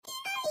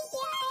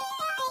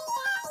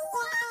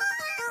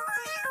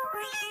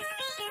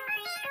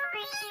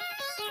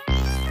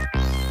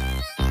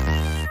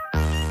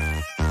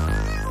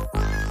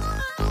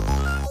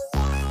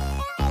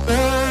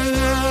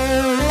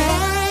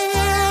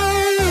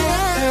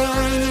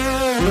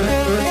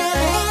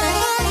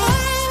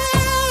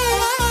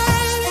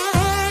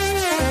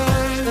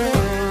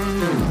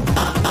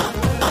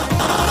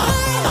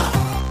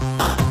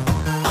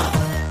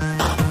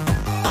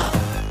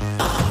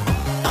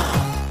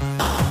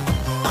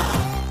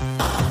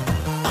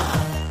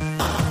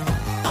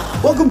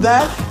Welcome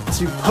back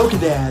to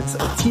Pokedads,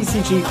 a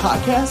TCG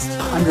podcast.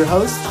 I'm your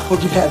host,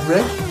 Pokedad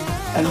Rick,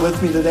 and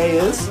with me today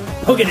is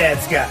Pokedad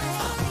Scott.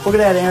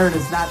 Pokedad Aaron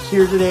is not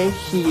here today.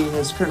 He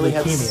has currently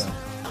leukemia.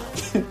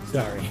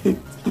 Sorry, he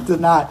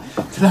did not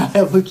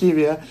have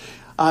leukemia.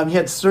 He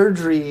had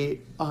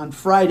surgery on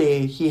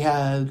Friday. He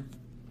had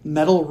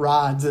metal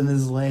rods in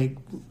his leg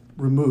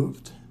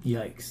removed.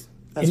 Yikes!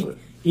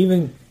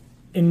 Even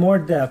in more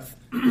depth,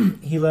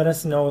 he let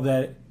us know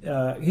that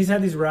he's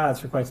had these rods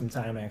for quite some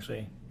time.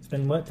 Actually, it's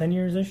been 10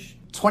 years ish.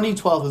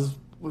 2012 is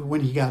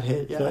when he got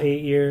hit. Yeah, so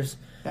 8 years.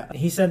 Yeah.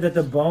 He said that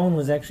the bone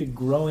was actually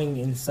growing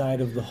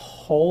inside of the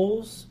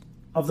holes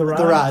of the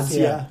rods. The rods,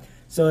 yeah.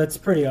 So it's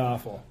pretty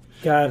awful.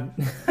 God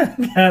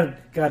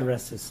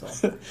rest his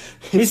soul.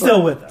 He's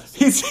still with us.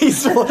 He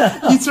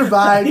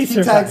survived. He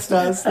texted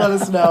us, let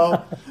us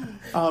know.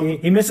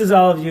 He misses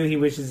all of you. He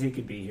wishes he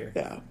could be here.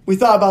 Yeah, we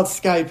thought about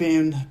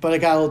Skyping, but it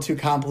got a little too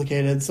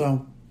complicated.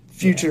 So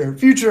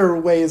future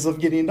ways of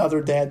getting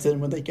other dads in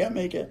when they can't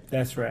make it.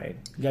 That's right.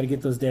 You got to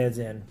get those dads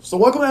in. So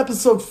welcome to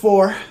episode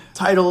 4.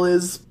 Title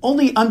is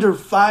Only Under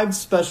 5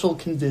 Special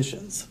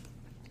Conditions.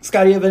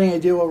 Scott, do you have any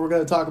idea what we're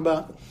going to talk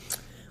about?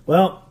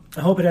 Well,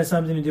 I hope it has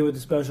something to do with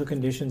the special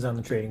conditions on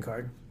the trading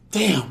card.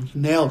 Damn,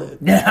 you nailed it.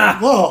 Yeah.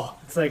 Whoa.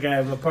 It's like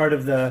I'm a part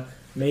of the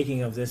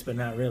making of this, but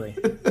not really.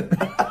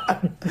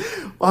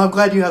 Well, I'm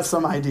glad you have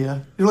some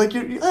idea. You're like,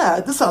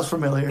 this sounds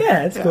familiar.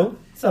 Yeah, it's cool.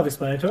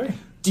 Self-explanatory.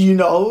 Do you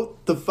know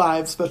the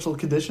 5 special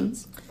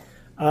conditions?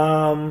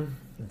 Let's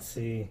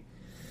see.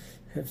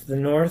 If the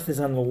north is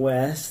on the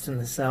west and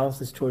the south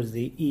is towards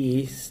the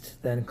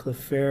east, then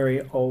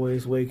Clefairy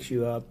always wakes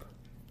you up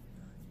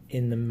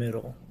in the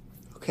middle.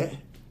 Okay.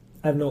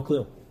 I have no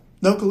clue.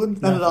 No clue?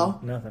 None at all?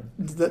 Nothing.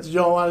 You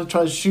don't want to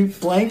try to shoot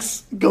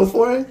blanks? Go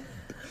for it?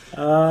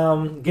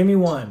 Give me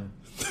one.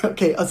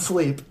 Okay,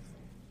 asleep.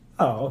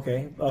 Oh,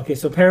 okay. Okay,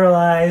 so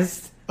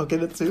paralyzed. Okay,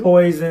 that's 2.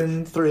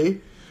 Poisoned.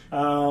 3.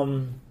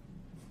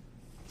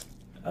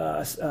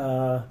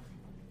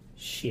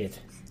 Shit.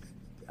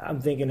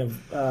 I'm thinking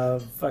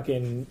of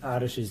fucking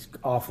Oddish's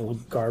awful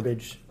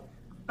garbage.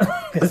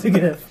 Because you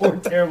can have 4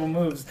 terrible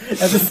moves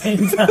at the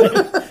same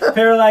time.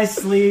 Paralyzed,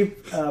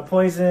 sleep,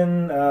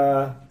 poison,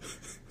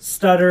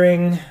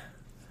 stuttering.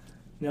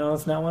 No,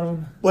 it's not one of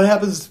them. What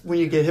happens when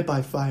you get hit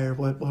by fire?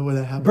 What would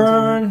that happen?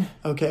 Burn.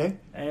 Okay.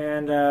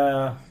 And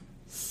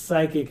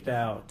psychicked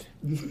out.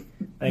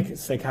 Like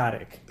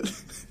psychotic.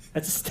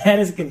 That's a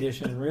status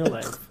condition in real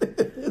life.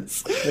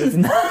 It's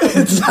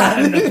not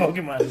in the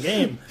Pokemon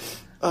game.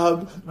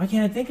 Why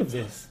can't I think of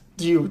this?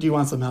 Do you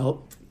want some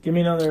help? Give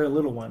me another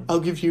little one. I'll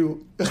give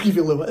you a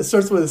little. It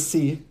starts with a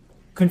C.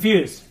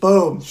 Confused.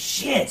 Boom.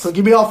 Shit. So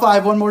give me all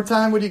 5 one more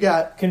time. What do you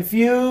got?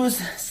 Confuse,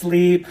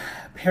 sleep,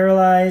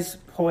 paralyze,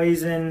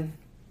 poison.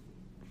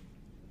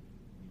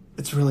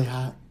 It's really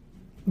hot.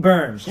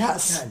 Burn.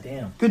 Yes. God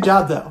damn. Good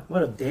job, though.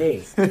 What a day.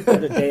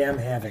 What a day I'm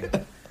having.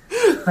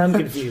 I'm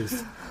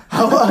confused.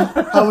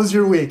 How was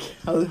your week?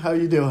 How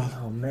you doing?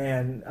 Oh,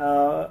 man.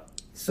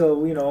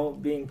 So,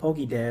 being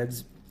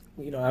Pokedads,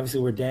 obviously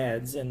we're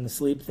dads, and the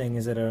sleep thing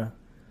is at a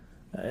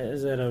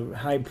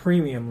high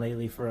premium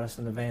lately for us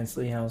in the Van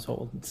Slee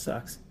household. It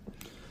sucks.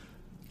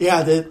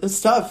 Yeah,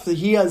 it's tough.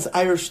 He has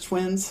Irish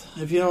twins.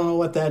 If you don't know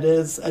what that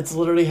is, it's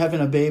literally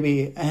having a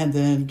baby and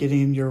then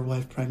getting your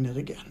wife pregnant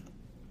again.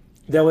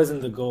 That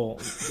wasn't the goal,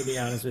 to be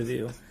honest with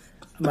you.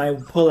 My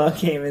pull-out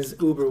game is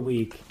uber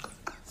weak.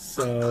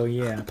 So,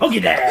 yeah.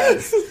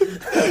 Pokedads!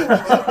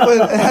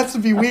 But it has to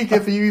be weak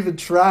if you even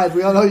tried.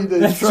 We all know you didn't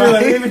That's try. True, I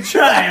didn't even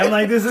try. I'm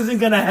like, this isn't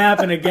going to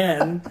happen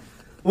again.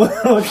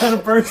 What kind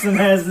of person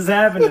has this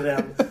happen to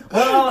them?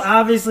 Well,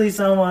 obviously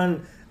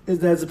someone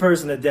that's a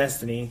person of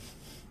destiny.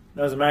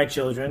 Those are my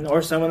children.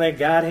 Or someone that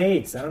God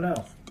hates. I don't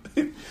know.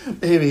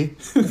 Maybe.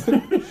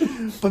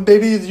 But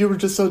maybe you were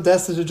just so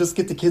destined to just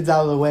get the kids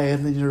out of the way,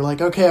 and then you're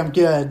like, okay, I'm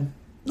good.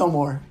 No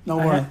more.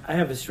 I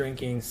have a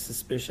shrinking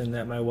suspicion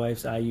that my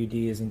wife's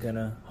IUD isn't going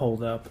to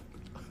hold up.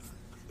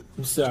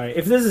 I'm sorry.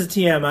 If this is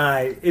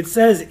TMI, it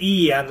says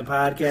E on the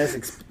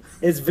podcast.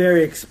 It's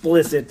very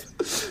explicit.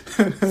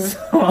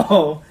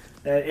 So,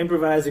 that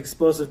improvised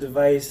explosive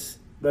device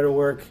better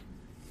work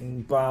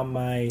and bomb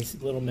my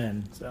little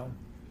men. So,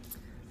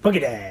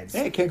 Pokedads.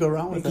 Hey, can't go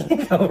wrong with that.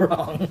 Can't go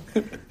wrong.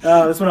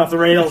 Oh, this went off the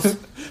rails.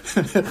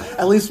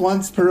 At least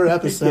once per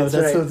episode.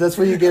 That's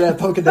what you get at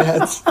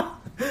Pokedads.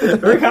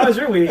 Rick, how was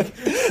your week?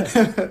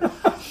 It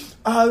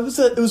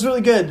was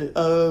really good.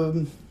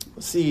 Let's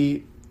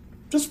see.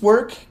 Just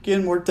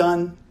getting work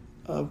done.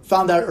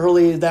 Found out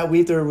early that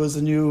week there was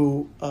a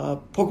new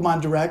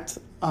Pokemon Direct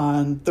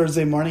on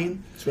Thursday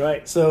morning. That's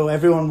right. So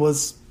everyone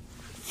was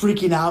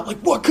freaking out. Like,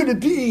 what could it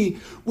be?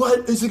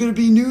 What is it going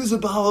to be news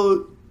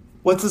about?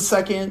 What's the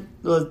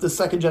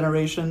second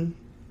generation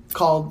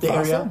called? The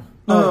Fossil? area?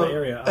 No, the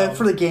area.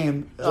 For the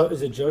game.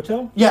 Is it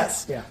Johto?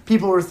 Yes. Yeah.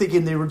 People were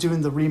thinking they were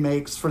doing the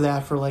remakes for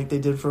that, for like they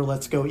did for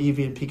Let's Go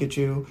Eevee and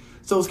Pikachu.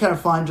 So it was kind of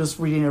fun just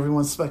reading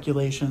everyone's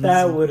speculations.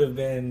 That would have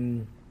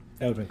been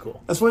That would have been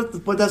cool. That's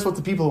what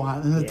the people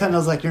want. And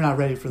Nintendo's like, you're not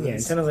ready for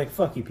this. Yeah, Nintendo's like,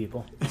 fuck you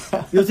people.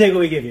 You'll take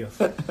what we give you,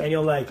 and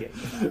you'll like it.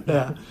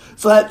 Yeah.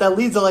 So that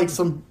leads to like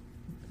some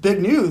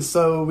big news.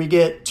 So we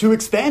get 2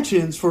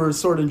 expansions for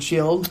Sword and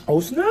Shield.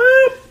 Oh, snap!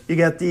 You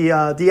get the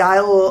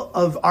Isle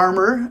of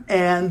Armor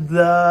and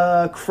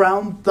the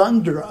Crown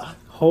Thundera.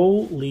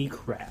 Holy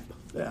crap.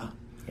 Yeah.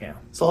 Yeah.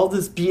 So all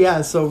this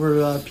BS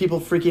over people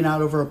freaking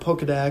out over a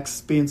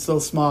Pokedex being so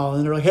small.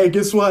 And they're like, hey,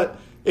 guess what?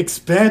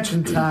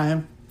 Expansion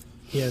time.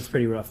 Yeah, it's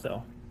pretty rough,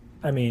 though.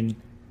 I mean,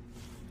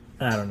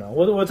 I don't know.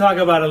 We'll talk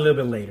about it a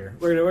little bit later.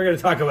 We're gonna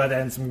talk about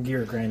that in some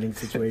gear grinding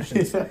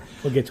situations. Yeah.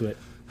 We'll get to it.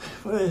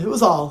 It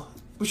was all...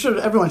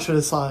 Everyone should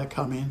have saw it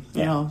coming.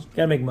 You know,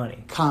 gotta make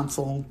money.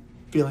 Console,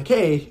 be like,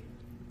 hey,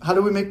 how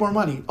do we make more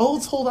money? Oh,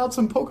 let's hold out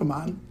some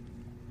Pokemon.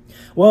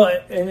 Well,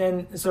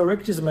 so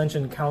Rick just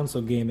mentioned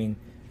console gaming,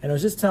 and I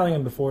was just telling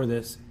him before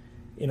this,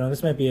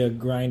 this might be a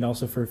grind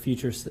also for a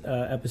future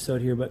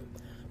episode here, but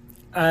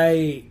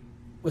I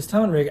was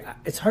telling Rick,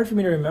 it's hard for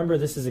me to remember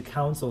this as a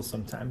console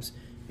sometimes,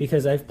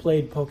 because I've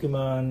played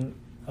Pokemon,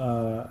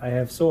 I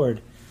have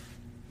Sword,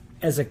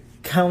 as a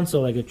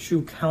console, like a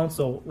true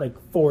console, like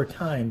 4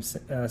 times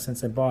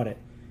since I bought it,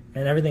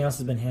 and everything else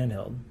has been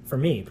handheld, for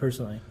me,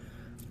 personally.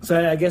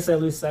 So I guess I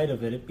lose sight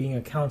of it being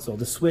a console,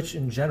 the Switch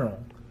in general.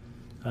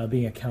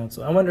 Being a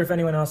console. I wonder if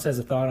anyone else has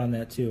a thought on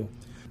that too.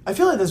 I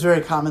feel like that's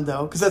very common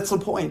though, because that's the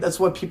point. That's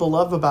what people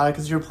love about it,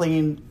 because you're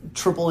playing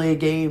AAA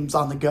games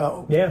on the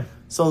go. Yeah.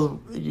 So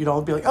be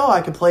like, oh,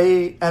 I could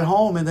play at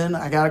home, and then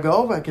I gotta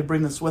go. I could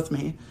bring this with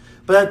me.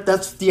 But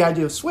that's the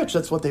idea of Switch.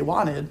 That's what they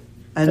wanted,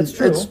 and that's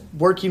true. It's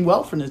working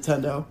well for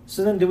Nintendo.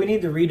 So then, do we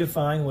need to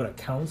redefine what a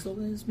console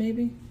is?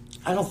 Maybe.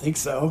 I don't think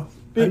so.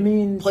 I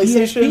mean,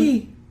 PlayStation.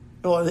 PSP.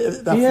 Well,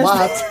 that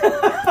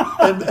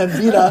flat and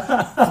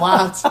Vita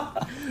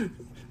flat.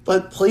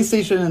 But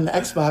PlayStation and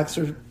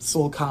Xbox are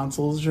sold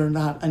consoles. You're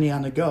not any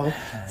on the go.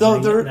 So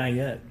Not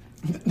yet.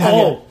 Not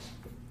yet.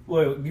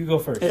 Wait, you go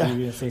first. Yeah. You were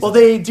gonna say well,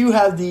 something. they do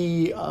have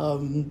the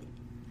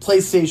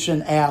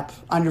PlayStation app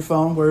on your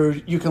phone where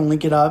you can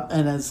link it up,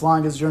 and as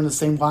long as you're in the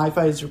same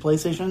Wi-Fi as your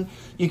PlayStation,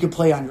 you can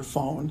play on your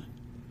phone.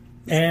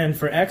 And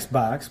for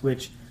Xbox,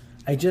 which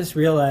I just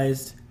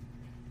realized,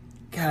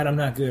 God, I'm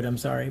not good. I'm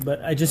sorry,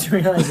 but I just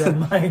realized that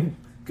my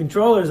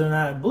controllers are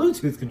not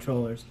Bluetooth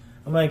controllers.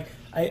 I'm like,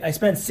 I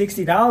spent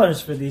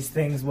 $60 for these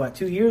things,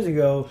 2 years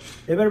ago?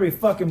 They better be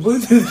fucking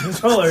Bluetooth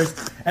controllers.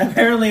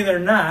 Apparently they're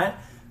not.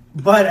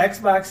 But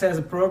Xbox has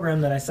a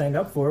program that I signed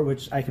up for,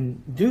 which I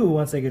can do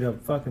once I get a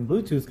fucking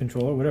Bluetooth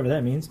controller, whatever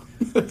that means,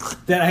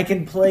 that I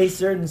can play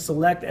certain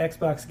select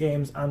Xbox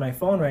games on my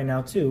phone right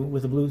now, too,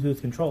 with a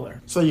Bluetooth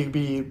controller. So you could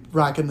be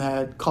rocking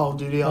that Call of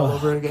Duty all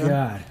over again?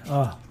 God.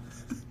 Oh,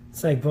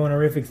 it's like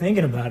bonerific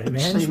thinking about it,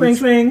 man. Swing,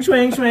 swing,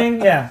 swing,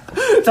 swing. Yeah.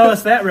 Tell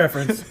us that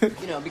reference.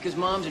 Because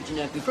moms are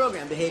genetically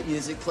programmed to hate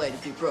music played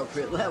at the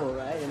appropriate level,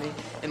 right? I mean,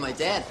 and my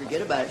dad,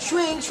 forget about it.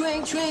 Swing,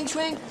 swing, swing,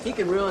 swing. He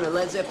can ruin a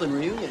Led Zeppelin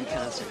reunion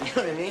concert, you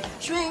know what I mean?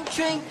 Swing,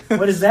 swing.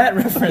 What does that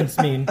reference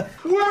mean?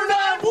 We're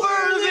not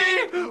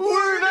worthy!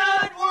 We're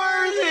not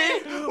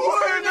worthy!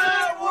 We're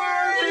not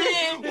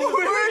worthy!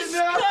 We're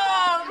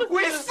scum!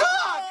 We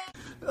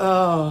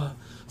suck!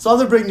 So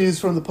other big news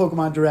from the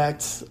Pokemon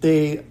Direct,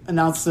 they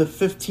announced the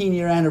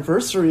 15-year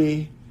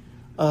anniversary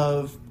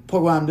of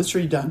Pokemon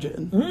Mystery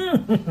Dungeon.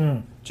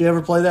 Did you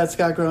ever play that,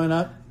 Scott, growing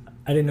up?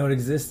 I didn't know it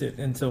existed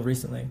until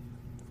recently,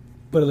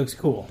 but it looks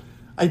cool.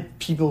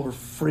 People were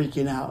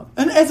freaking out,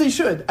 and as they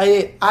should.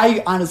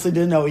 I honestly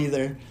didn't know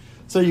either.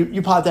 So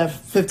you bought that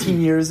 15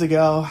 years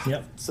ago.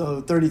 Yep. So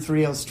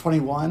 33, I was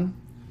 21.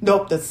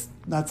 Nope, that's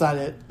not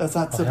it. That's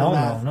not simple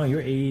hell math. no,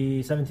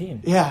 you're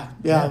 17. Yeah.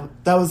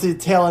 That was the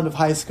tail end of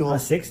high school. I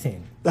was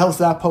 16. That was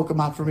that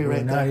Pokemon for me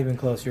right not there. even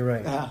close. You're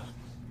right. Yeah.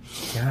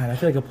 God, I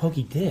feel like a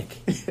pokey dick.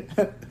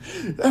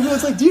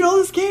 Everyone's like, "Do you know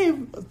this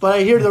game?" But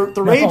I hear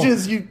the rage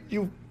is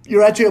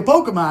you're actually a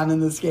Pokemon in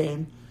this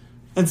game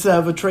instead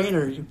of a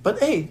trainer. But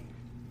hey,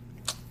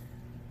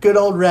 good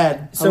old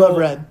Red. I love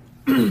Red.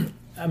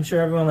 I'm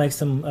sure everyone likes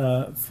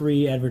some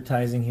free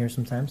advertising here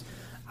sometimes.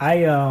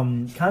 I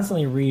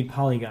constantly read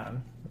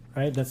Polygon,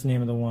 right? That's the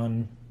name of the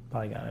one,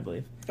 Polygon, I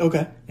believe.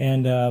 Okay.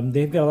 And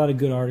they've got a lot of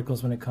good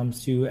articles when it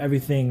comes to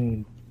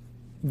everything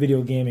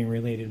video gaming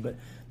related. But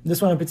this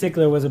one in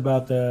particular was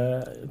about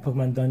the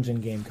Pokemon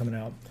Dungeon game coming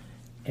out.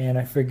 And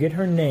I forget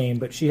her name,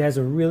 but she has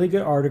a really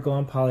good article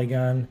on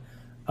Polygon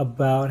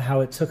about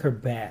how it took her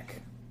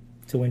back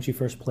to when she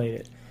first played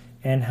it.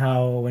 And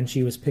how when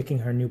she was picking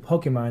her new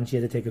Pokemon, she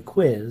had to take a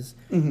quiz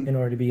in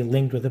order to be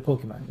linked with a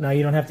Pokemon. Now,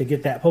 you don't have to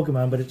get that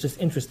Pokemon, but it's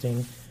just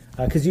interesting.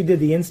 Because you did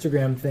the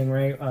Instagram thing,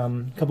 right,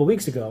 a couple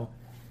weeks ago,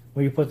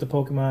 where you put the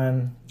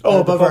Pokemon...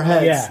 above our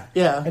heads.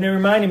 Yeah. And it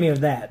reminded me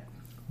of that.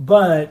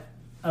 But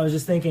I was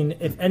just thinking,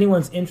 if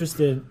anyone's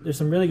interested, there's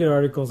some really good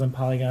articles on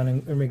Polygon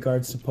in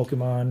regards to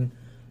Pokemon,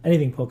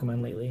 anything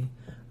Pokemon lately.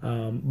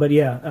 But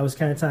yeah, I was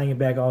kind of tying it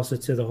back also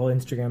to the whole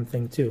Instagram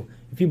thing, too.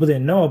 If people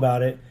didn't know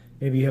about it,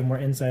 maybe you have more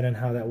insight on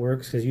how that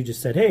works because you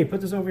just said, "Hey,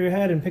 put this over your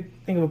head and think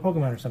of a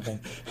Pokemon or something."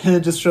 And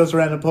it just shows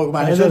random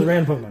Pokemon. It shows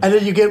random Pokemon. And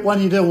then you get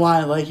one you didn't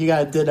want, like you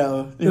got a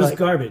Ditto. It was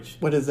garbage.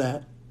 What is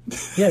that?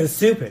 Yeah, it was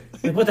stupid.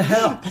 Like, what the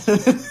hell?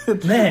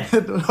 Man.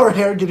 Or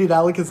hair getting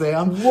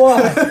Alakazam.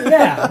 What?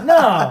 Yeah,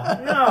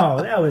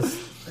 no, that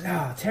was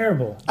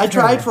terrible. I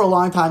tried for a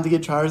long time to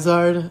get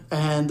Charizard,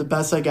 and the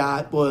best I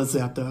got was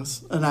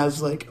Zapdos. And I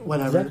was like,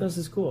 whatever. Zapdos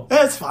is cool.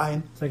 Yeah, it's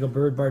fine. It's like a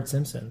bird Bart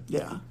Simpson.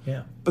 Yeah.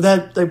 Yeah.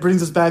 But that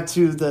brings us back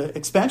to the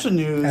expansion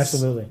news.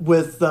 Absolutely.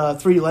 With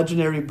 3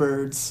 legendary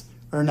birds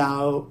are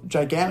now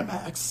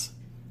Gigantamax.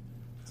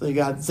 So you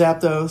got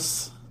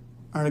Zapdos,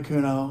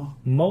 Articuno,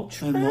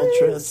 Moltres. and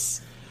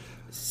Moltres.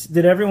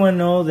 Did everyone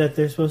know that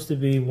they're supposed to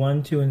be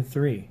 1, 2, and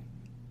 3?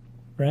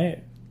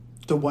 Right?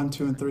 The 1,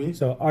 2, and 3.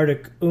 So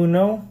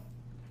Articuno,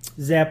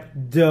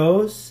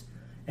 Zapdos,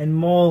 and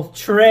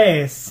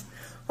Moltres.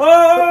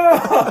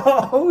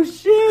 Oh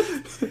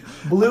shit!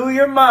 Blew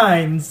your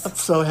minds. I'm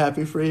so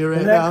happy for you right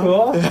Isn't that now.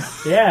 cool? Yeah.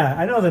 Yeah,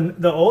 I know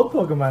the old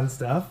Pokemon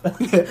stuff.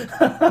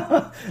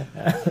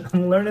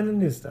 I'm learning the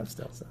new stuff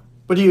still. So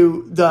But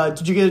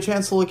did you get a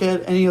chance to look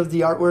at any of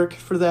the artwork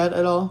for that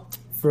at all?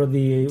 for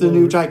the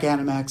new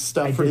Gigantamax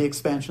stuff I for did- the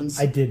expansions.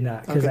 I did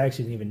not because Okay. I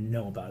actually didn't even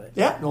know about it.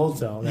 Yeah, well,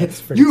 So that's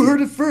pretty you cool.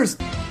 heard it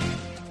first.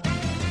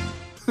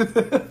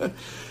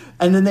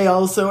 And then they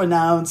also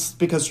announced,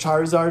 because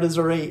Charizard is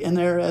already in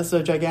there as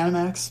a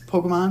Gigantamax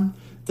Pokemon,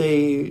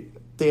 they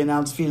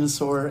announced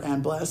Venusaur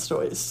and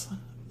Blastoise.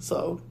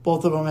 So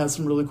both of them have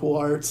some really cool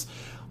arts.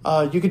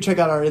 You can check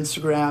out our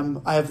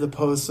Instagram. I have the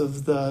posts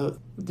of the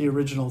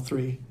original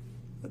 3.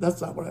 That's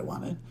not what I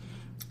wanted.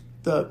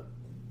 The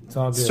It's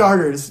all good.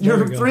 starters. There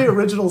Your we go. 3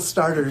 original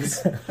starters.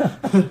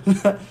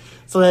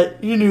 So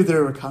that you knew they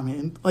were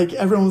coming. Like,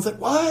 everyone was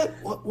like, what?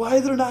 Why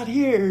they're not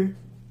here?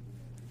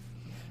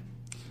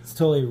 It's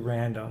totally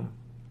random.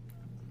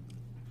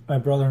 My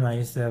brother and I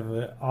used to have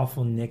an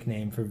awful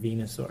nickname for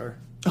Venusaur.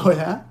 Oh,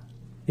 yeah?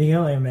 You can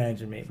only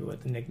imagine maybe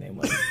what the nickname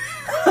was.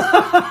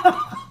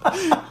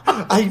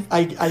 I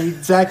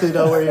exactly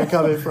know where you're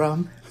coming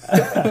from.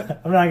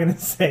 I'm not going to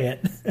say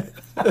it.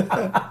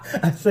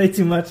 I say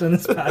too much on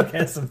this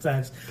podcast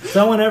sometimes.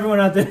 So I want everyone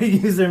out there to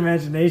use their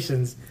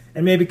imaginations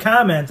and maybe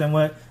comment on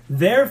what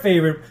their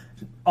favorite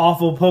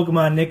awful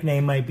Pokemon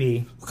nickname might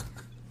be.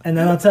 And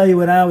then I'll tell you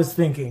what I was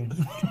thinking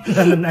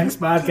on the next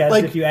podcast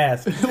Like- if you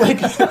ask. Like,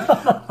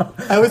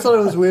 I always thought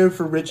it was weird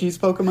for Richie's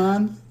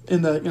Pokemon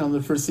in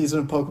the first season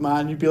of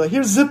Pokemon. You'd be like,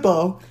 here's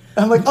Zippo.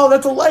 And I'm like, oh,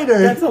 that's a lighter.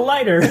 That's a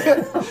lighter.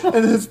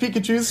 And his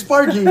Pikachu's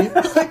Sparky.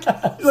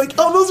 like,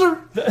 oh, those are...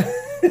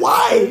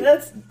 Why?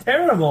 That's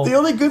terrible. The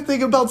only good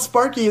thing about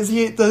Sparky is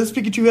his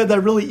Pikachu had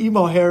that really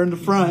emo hair in the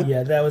front.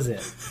 Yeah, that was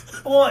it.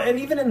 Well, and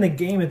even in the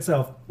game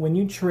itself, when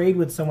you trade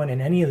with someone in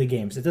any of the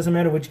games, it doesn't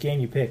matter which game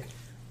you pick,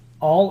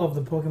 all of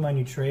the Pokemon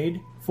you trade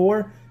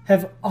for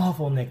have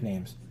awful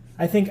nicknames.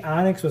 I think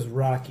Onyx was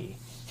Rocky.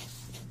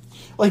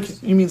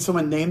 Like, you mean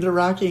someone named it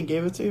Rocky and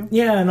gave it to you?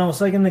 Yeah, no,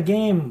 it's like in the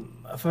game,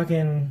 I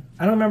don't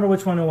remember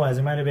which one it was.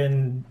 It might have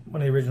been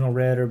one of the original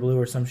Red or Blue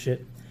or some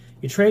shit.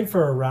 You trade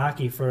for a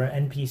Rocky for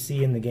an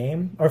NPC in the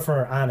game, or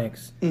for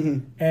Onyx,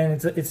 and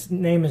its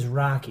name is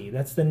Rocky.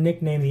 That's the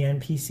nickname the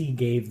NPC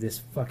gave this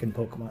fucking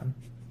Pokemon.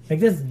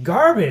 Like, this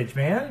garbage,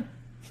 man.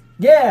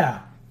 Yeah.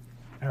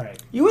 All right.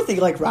 You would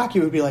think, like, Rocky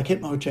would be like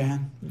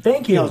Hitmonchan.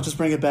 Thank you. Just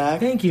bring it back.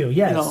 Thank you.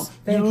 Yes. You know,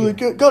 Thank you you.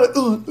 really got it.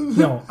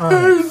 No,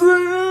 Onyx.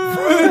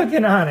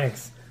 Fucking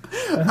Onyx.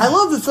 I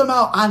love that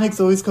somehow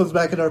Onyx always comes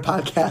back in our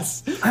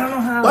podcast. I don't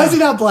know how. Why is he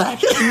not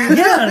black?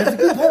 Yeah, that's a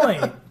good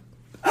point.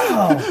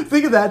 Oh,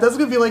 Think of that. That's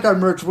going to be like our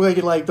merch. We're going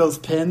to get like those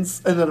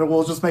pins, and then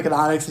we'll just make an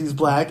Onyx and he's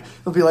black.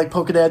 It'll be like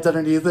Pokedads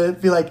underneath it.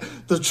 It'll be like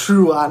the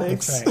true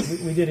Onyx. that's right.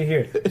 We did it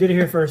here. Did it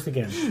here first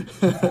again.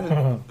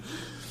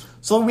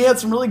 So we had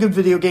some really good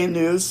video game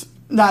news.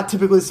 Not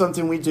typically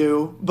something we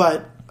do,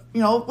 but,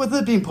 with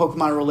it being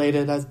Pokemon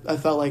related, I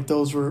felt like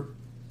those were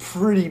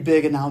pretty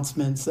big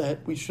announcements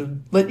that we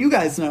should let you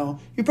guys know.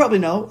 You probably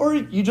know, or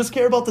you just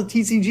care about the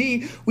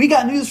TCG. We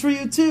got news for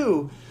you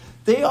too.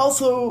 They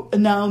also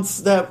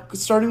announced that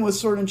starting with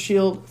Sword and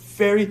Shield,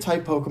 Fairy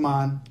type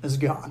Pokemon is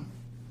gone.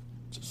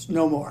 Just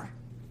no more.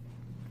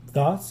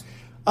 Thoughts?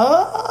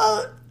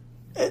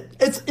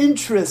 It's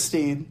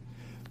interesting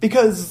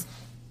because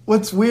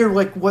what's weird,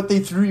 like what they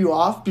threw you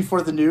off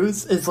before the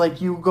news is like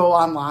you go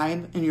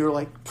online and you're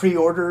like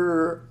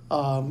pre-order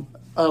an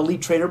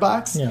Elite Trainer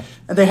box, Yeah.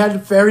 and they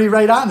had Fairy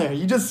right on there.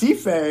 You just see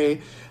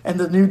Fairy and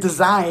the new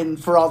design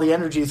for all the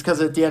energies,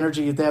 because at the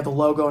energy they have the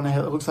logo and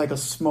it looks like a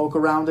smoke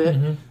around it,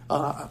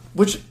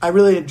 which I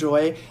really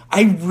enjoy.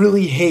 I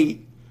really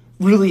hate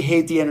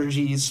the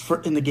energies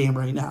in the game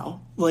right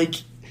now. Like,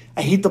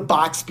 I hate the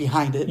box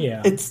behind it.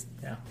 Yeah. It's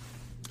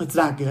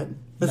not good.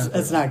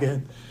 It's not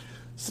good.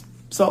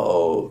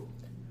 So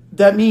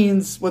that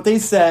means what they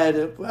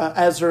said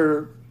as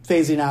they're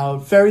phasing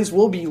out, fairies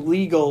will be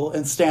legal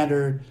and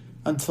standard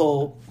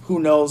until who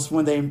knows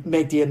when they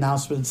make the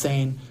announcement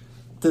saying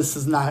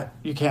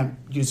you can't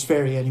use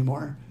fairy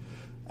anymore.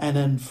 And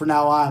then from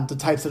now on, the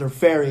types that are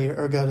fairy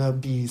are going to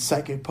be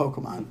psychic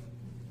Pokemon.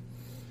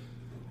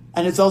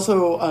 And it's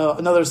also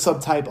another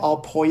subtype, all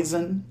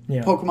poison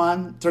Yeah.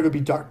 Pokemon. They're going to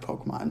be dark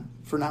Pokemon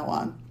from now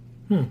on.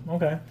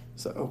 Okay.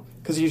 So,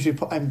 because usually,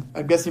 I'm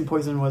guessing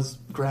poison was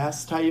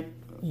grass type.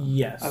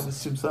 Yes. I would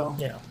assume so.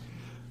 Yeah.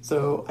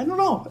 So, I don't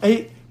know.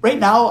 Right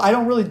now, I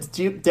don't really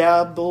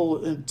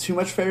dabble in too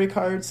much fairy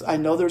cards. I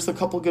know there's a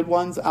couple good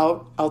ones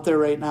out there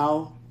right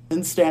now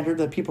in standard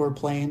that people are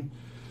playing.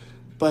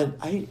 But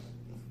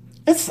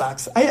it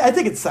sucks. I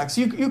think it sucks.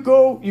 You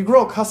grow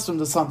accustomed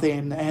to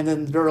something, and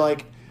then they're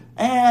like,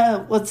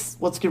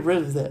 let's get rid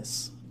of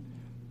this.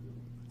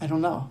 I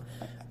don't know.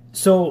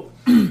 So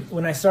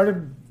when I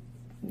started,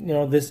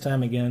 this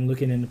time again,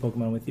 looking into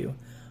Pokemon with you,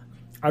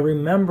 I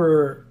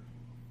remember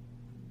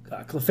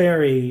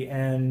Clefairy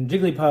and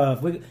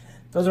Jigglypuff.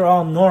 Those are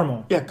all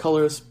normal. Yeah,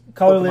 colorless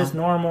Colorless, Pokemon.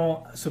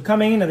 normal. So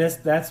coming into this,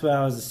 that's what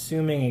I was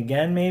assuming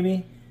again,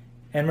 maybe.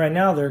 And right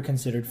now they're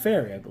considered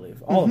fairy, I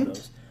believe. All of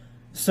those.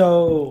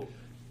 So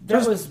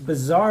that was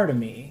bizarre to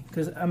me,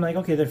 because I'm like,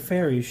 okay, they're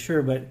fairies,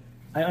 sure, but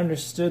I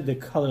understood the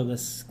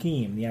colorless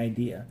scheme, the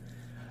idea.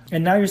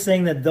 And now you're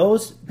saying that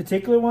those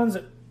particular ones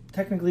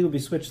technically would be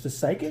switched to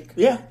psychic?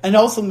 Yeah, and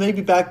also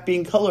maybe back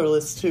being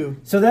colorless too.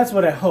 So that's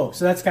what I hope.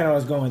 So that's kind of what I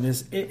was going with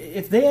this.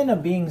 If they end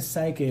up being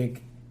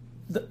psychic,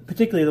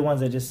 particularly the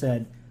ones I just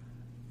said,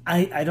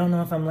 I don't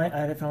know if I don't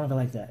know if I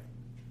like that.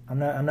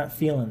 I'm not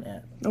feeling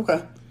that.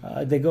 Okay.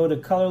 They go to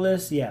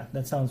colorless, yeah,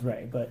 that sounds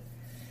right. But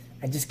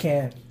I just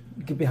can't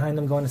get behind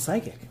them going to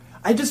psychic.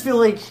 I just feel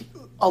like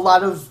a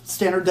lot of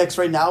standard decks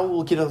right now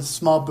will get a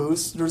small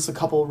boost. There's a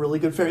couple of really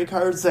good fairy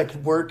cards that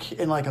could work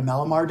in like a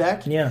Malamar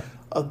deck. Yeah.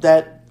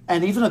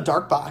 And even a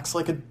dark box,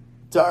 like a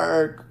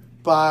dark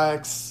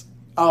box.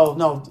 Oh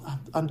no,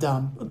 I'm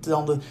dumb.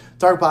 The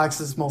dark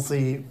box is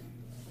mostly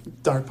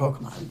dark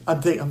Pokemon.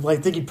 I'm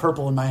thinking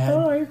purple in my head.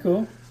 Oh, you're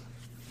cool.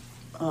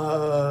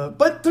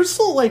 But there's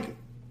still like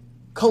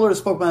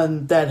colorless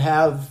Pokemon that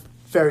have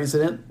fairies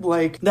in it,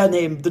 like that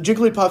name, the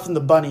Jigglypuff and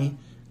the Bunny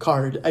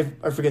card.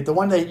 I forget the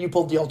one that you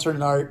pulled the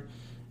alternate art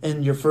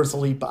in your first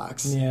Elite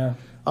box. Yeah.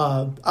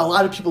 A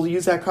lot of people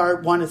use that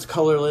card. One, it's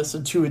colorless,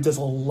 and two, it does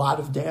a lot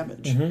of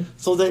damage. Mm-hmm.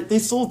 So they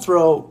still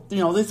throw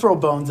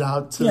bones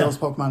out to Yeah. those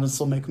Pokemon and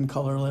still make them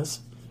colorless.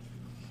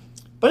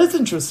 But it's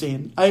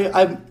interesting.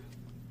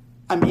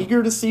 I'm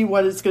eager to see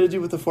what it's going to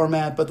do with the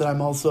format, but then I'm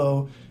a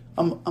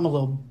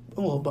little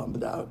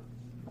bummed out.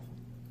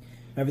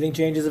 Everything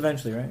changes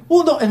eventually, right?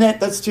 Well, no, and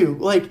that's too.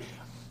 Like,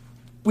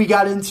 we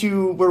got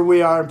into where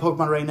we are in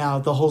Pokemon right now,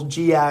 the whole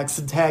GX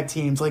and tag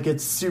teams. Like,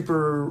 it's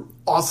super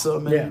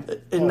awesome.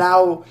 And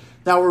now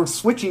we're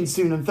switching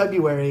soon in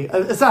February.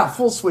 It's not a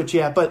full switch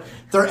yet, but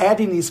they're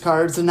adding these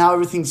cards, and now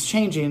everything's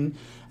changing.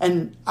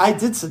 And I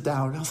did sit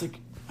down, and I was like,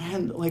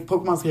 man, like,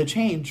 Pokemon's going to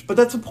change. But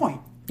that's the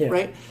point,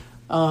 right?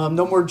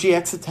 No more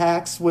GX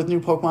attacks with new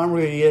Pokemon.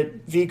 We're going to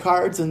get V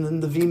cards and then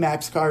the V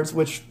Max cards,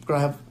 which are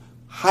going to have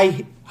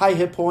high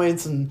hit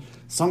points and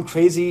some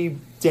crazy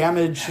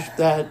damage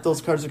that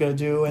those cards are going to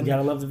do. And You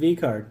gotta love the V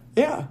card.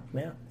 yeah,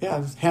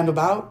 hand them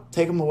out,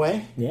 take them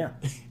away. Yeah.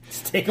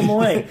 Just take them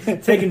away.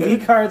 Taking V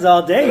cards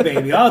all day,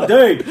 baby. All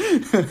day.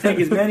 Take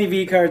as many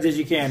V cards as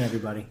you can,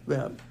 everybody.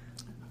 Yeah,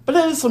 but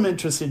that is some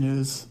interesting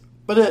news.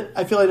 But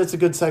I feel like it's a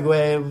good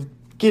segue of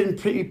getting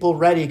people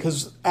ready,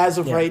 because as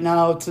of right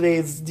now, today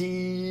is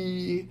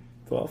the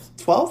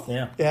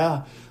 12th?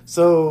 Yeah.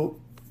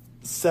 So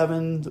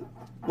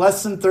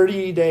less than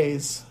 30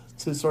 days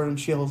to Sword and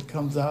Shield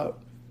comes out.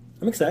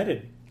 I'm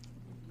excited.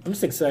 I'm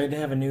just excited to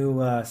have a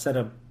new set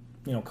of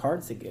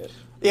cards to get.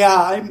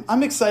 Yeah,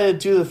 I'm excited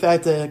due to the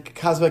fact that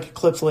Cosmic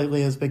Eclipse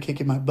lately has been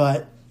kicking my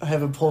butt. I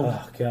haven't pulled.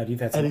 Oh God, you've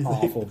had some anything.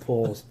 awful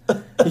pulls.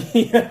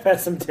 You've had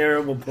some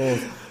terrible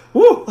pulls.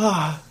 Woo!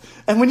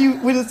 And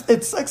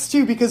it sucks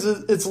too, because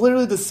it's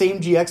literally the same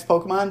GX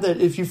Pokemon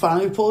that if you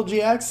finally pull a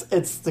GX,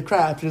 it's the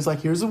crap. It's like,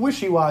 here's a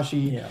Wishy-Washy.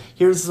 Yeah.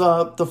 Here's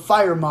the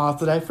Fire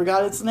Moth that I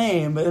forgot its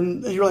name.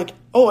 And you're like,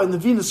 oh, and the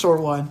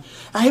Venusaur one.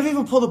 I haven't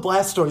even pulled the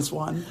Blastoise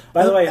one.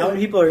 By the way, how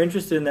many people are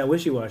interested in that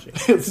Wishy-Washy?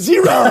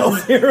 0.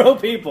 0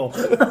 people.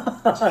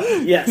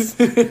 Yes.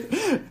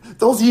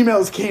 Those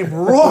emails came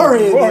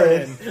roaring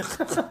in.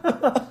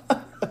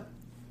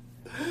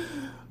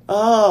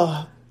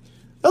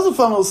 That was a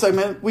fun little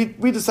segment.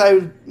 We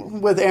decided,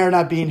 with Aaron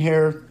not being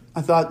here,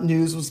 I thought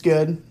news was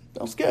good.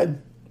 That was good.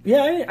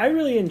 Yeah, I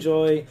really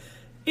enjoy...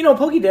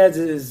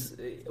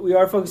 PokeDads we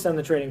are focused on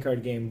the trading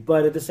card game,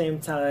 but at the same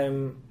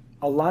time,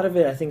 a lot of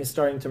it, I think, is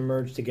starting to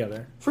merge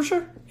together. For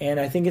sure. And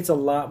I think it's a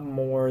lot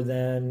more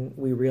than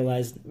we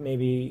realized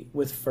maybe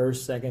with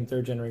first, second,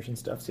 third generation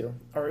stuff too,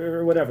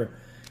 or whatever.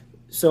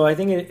 So I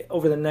think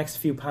over the next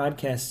few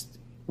podcasts,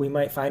 we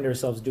might find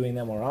ourselves doing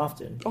that more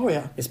often. Oh,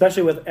 yeah.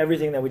 Especially with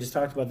everything that we just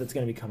talked about that's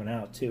going to be coming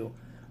out, too.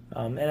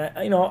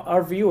 And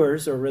our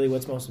viewers are really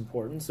what's most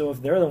important. So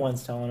if they're the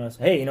ones telling us,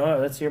 hey,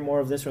 let's hear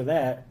more of this or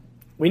that,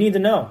 we need to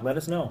know. Let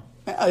us know.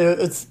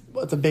 It's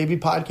a baby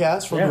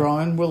podcast. We're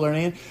growing. We're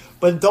learning.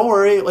 But don't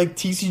worry. Like,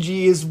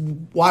 TCG is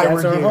why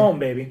we're here. That's our home,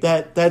 baby.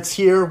 That's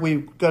here.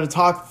 We've got to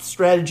talk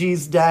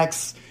strategies,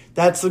 decks.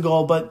 That's the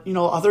goal. But,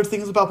 other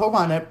things about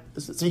Pokemon,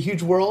 it's a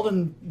huge world,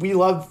 and we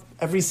love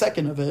every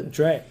second of it. That's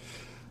right.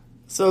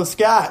 So,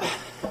 Scott.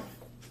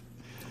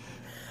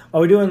 Are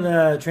we doing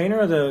the trainer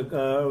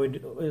or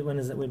when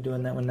is it? We're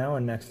doing that one now or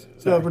next?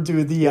 So we're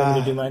doing the. You want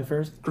me to do mine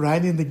first?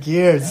 Grinding the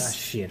gears. Ah,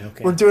 shit.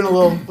 Okay. We're doing a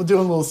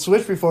little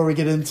switch before we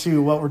get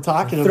into what we're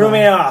talking about. Threw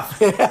me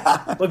off.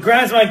 Yeah. What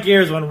grinds my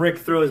gears when Rick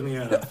throws me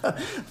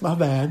off? My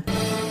bad.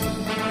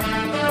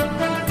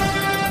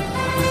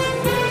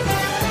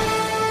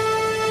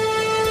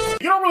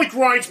 You don't really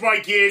grind my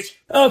gears.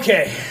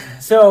 Okay,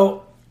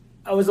 so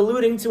I was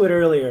alluding to it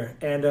earlier,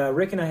 and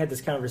Rick and I had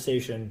this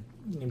conversation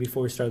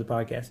before we started the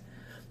podcast.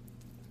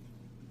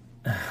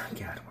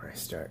 God, where do I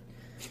start?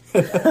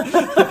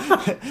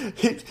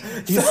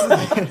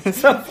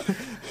 So,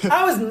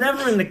 I was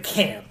never in the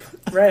camp,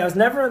 right? I was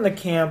never in the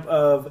camp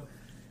of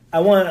I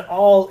want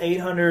all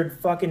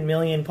 800 fucking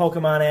million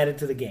Pokemon added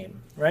to the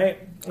game, right?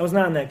 I was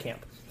not in that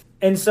camp.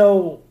 And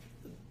so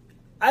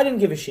I didn't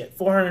give a shit.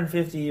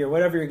 450 or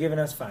whatever you're giving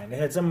us, fine. I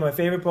had some of my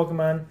favorite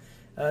Pokemon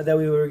that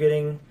we were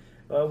getting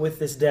with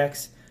this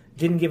Dex.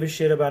 Didn't give a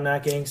shit about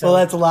not getting some. Well,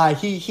 that's a lie.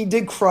 He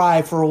did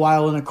cry for a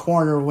while in a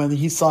corner when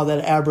he saw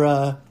that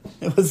Abra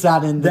was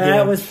not in the game.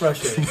 That was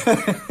frustrating.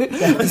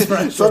 That was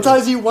frustrating.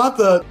 Sometimes you want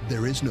the...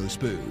 There is no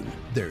spoon.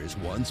 There is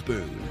one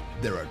spoon.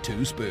 There are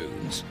two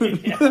spoons.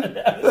 Yeah,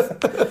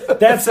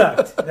 that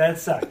sucked.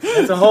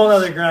 That's a whole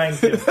other grind,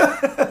 too.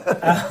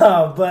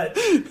 But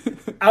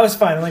I was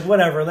fine. I'm like,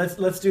 whatever.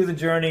 Let's do the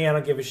journey. I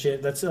don't give a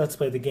shit. Let's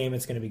play the game.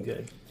 It's going to be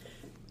good.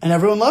 And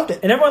everyone loved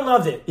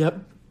it. Yep.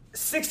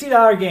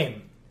 $60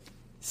 game.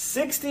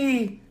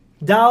 $60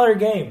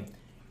 game.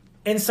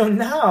 And so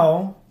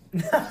now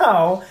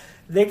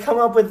they come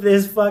up with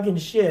this fucking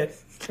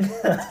shit.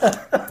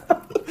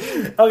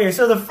 Okay,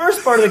 so the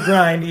first part of the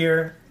grind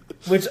here,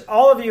 which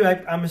all of you,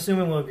 I'm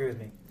assuming, will agree with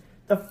me.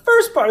 The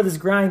first part of this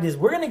grind is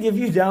we're going to give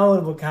you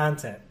downloadable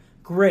content.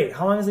 Great.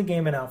 How long has the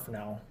game been out for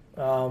now?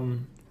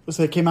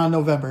 So it came out in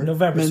November.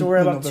 So we're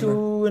about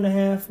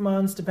 2.5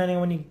 months, depending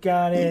on when you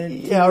got it.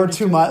 Yeah, or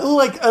 2 months.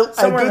 Like a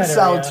good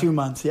solid 2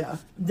 months, yeah.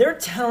 They're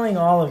telling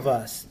all of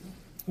us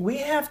we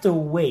have to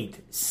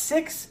wait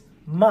 6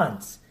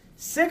 months,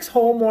 6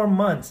 whole more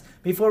months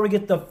before we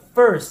get the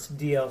first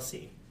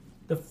DLC.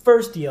 The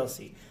first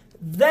DLC.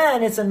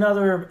 Then it's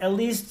another at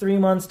least 3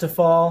 months to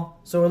fall.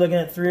 So we're looking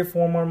at 3 or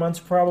 4 more months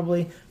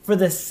probably for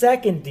the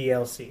second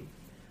DLC.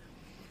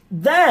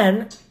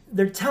 Then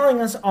they're telling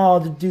us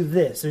all to do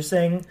this. They're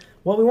saying,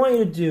 what we want you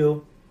to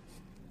do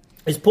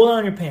is pull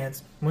down your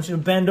pants. I want you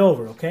to bend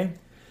over, okay?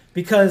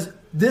 Because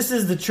this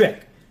is the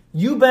trick.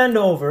 You bend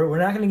over, we're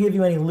not going to give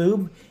you any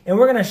lube, and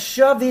we're going to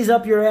shove these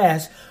up your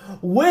ass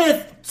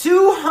with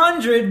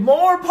 200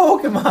 more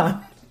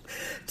Pokemon.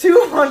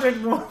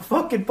 200 more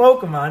fucking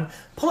Pokemon,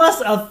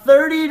 plus a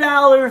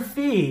 $30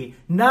 fee,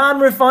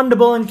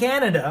 non-refundable in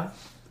Canada.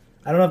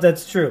 I don't know if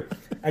that's true.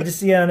 I just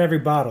see it on every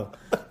bottle.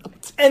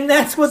 And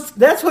that's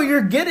what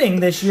you're getting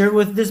this year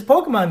with this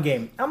Pokemon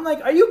game. I'm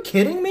like, are you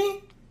kidding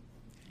me?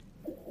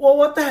 Well,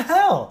 what the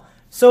hell?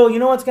 So you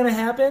know what's going to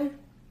happen?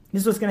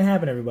 This is what's going to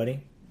happen,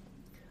 everybody.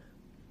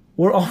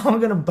 We're all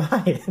going to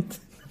buy it.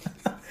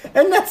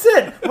 And that's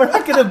it. We're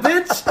not going to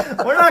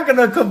bitch. We're not going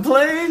to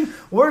complain.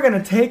 We're going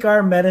to take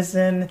our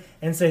medicine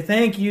and say,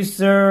 thank you,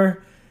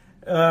 sir.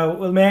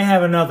 Well, may I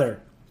have another?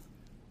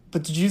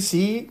 But did you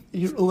see,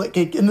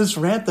 in this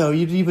rant, though,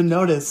 you didn't even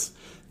notice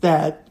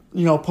that,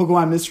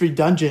 Pokemon Mystery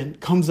Dungeon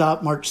comes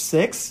out March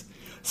 6th.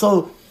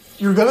 So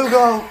you're going to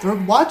go, they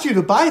want you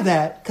to buy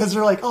that because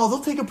they're like, oh,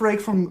 they'll take a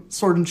break from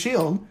Sword and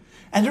Shield.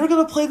 And they're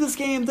going to play this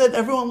game that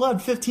everyone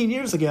loved 15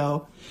 years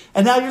ago.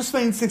 And now you're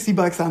spending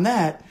 $60 on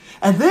that.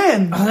 And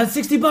then... Oh, that's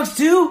 $60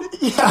 too?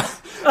 Yeah.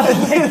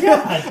 Oh, my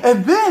God.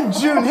 And then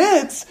June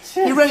hits.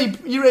 You ready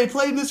to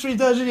play Mystery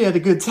Dungeon? You had a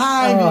good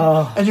time.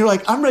 Oh. And you're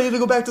like, I'm ready to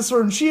go back to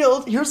Sword and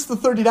Shield. Here's the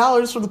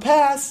 $30 for the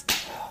pass.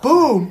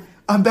 Boom.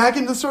 I'm back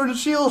into Sword and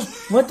Shield.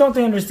 What don't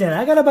they understand?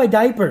 I got to buy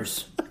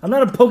diapers. I'm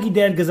not a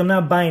Pokédad because I'm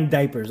not buying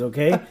diapers,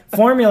 okay?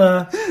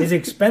 Formula is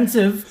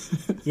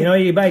expensive.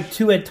 You buy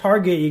 2 at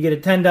Target, you get a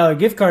 $10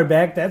 gift card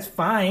back. That's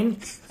fine.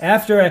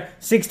 After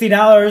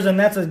 $60, and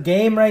that's a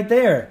game right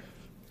there.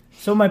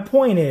 So my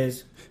point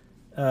is,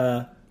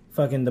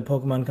 fucking the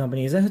Pokemon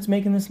Company. Is that who's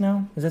making this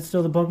now? Is that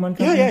still the Pokemon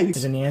Company? Yeah.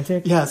 Is it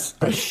Niantic? Yes.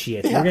 Oh,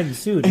 shit. Yeah. We're getting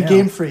sued and now.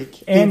 Game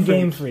Freak.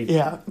 Game Freak.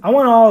 Yeah. I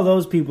want all of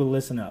those people to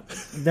listen up.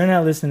 They're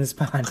not listening to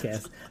this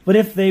podcast. But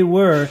if they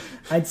were,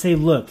 I'd say,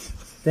 look,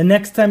 the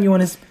next time you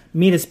want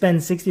me to spend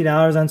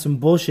 $60 on some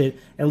bullshit,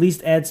 at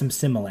least add some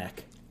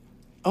Similac.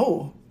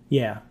 Oh.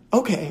 Yeah.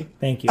 Okay.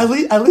 Thank you.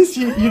 At least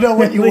you know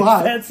what you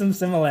want. Add some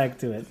Similac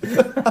to it.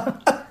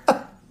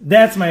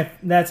 That's my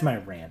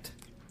rant.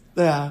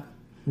 Yeah.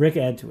 Rick,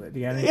 add to it.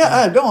 You got anything?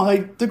 Yeah,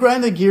 the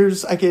grind the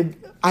gears, I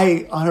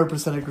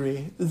 100%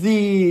 agree.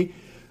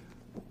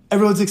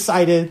 Everyone's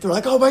excited. They're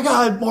like, oh my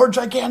God, more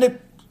Gigantamax.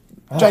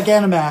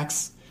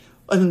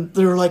 And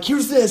they're like,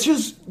 here's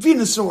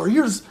Venusaur,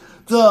 here's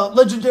the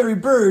legendary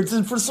birds,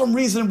 and for some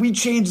reason we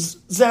changed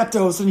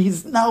Zapdos, and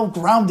he's now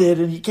grounded,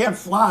 and he can't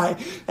fly,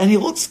 and he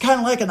looks kind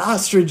of like an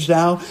ostrich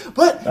now.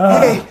 But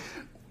hey,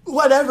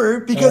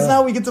 whatever, because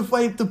now we get to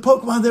fight the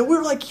Pokemon that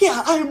we're like,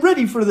 yeah, I am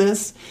ready for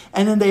this.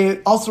 And then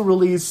they also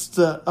released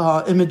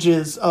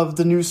images of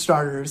the new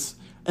starters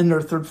in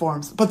their third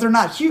forms, but they're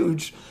not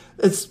huge.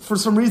 It's for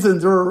some reason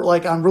they're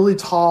like on really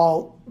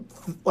tall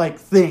like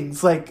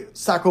things, like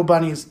Sacco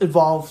Bunny's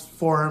evolved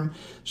form.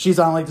 She's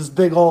on like this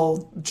big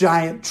old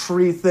giant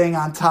tree thing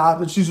on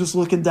top, and she's just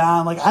looking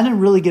down like, I didn't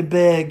really get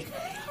big.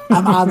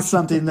 I'm on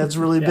something that's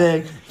really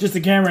big. Just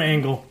the camera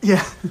angle.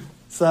 Yeah.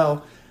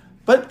 So,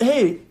 but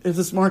hey, if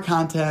it's more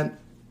content,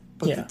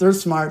 but they're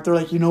smart. They're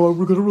like, you know what,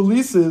 we're going to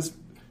release this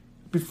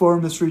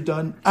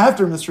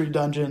after Mystery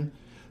Dungeon,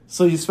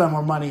 so you spend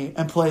more money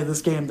and play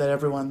this game that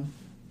everyone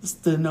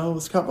just didn't know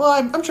was coming. Well,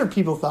 I'm sure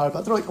people thought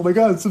about it. They're like, oh my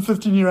god, it's the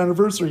 15-year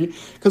anniversary,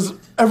 because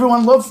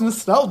everyone loves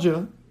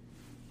nostalgia.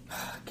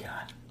 Oh,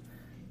 God.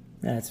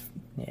 That's,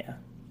 yeah.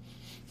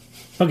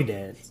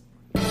 Pokedads.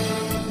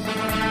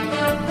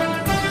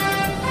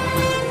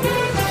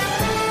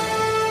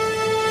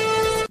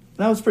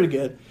 That was pretty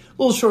good. A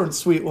little short and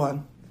sweet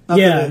one. I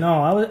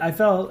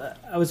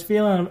was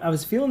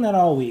feeling that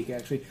all week,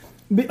 actually.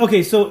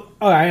 Okay, so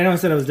I know I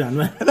said I was done.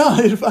 But no,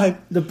 you're fine.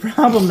 The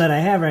problem that I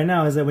have right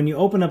now is that when you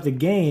open up the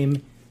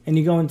game and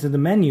you go into the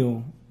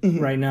menu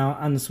right now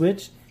on the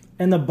Switch,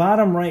 in the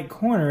bottom right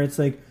corner, it's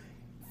like,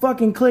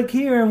 fucking click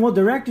here and we'll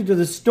direct you to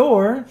the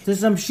store to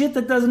some shit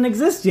that doesn't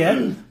exist yet,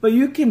 but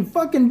you can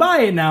fucking buy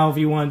it now if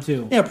you want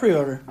to. Yeah,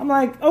 pre-order. I'm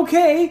like,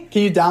 okay.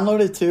 Can you download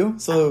it too?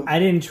 So I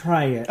didn't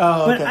try it.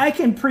 Oh, okay. But I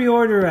can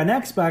pre-order an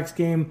Xbox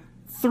game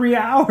 3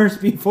 hours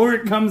before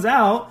it comes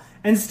out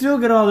and still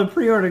get all the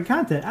pre-ordered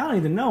content. I don't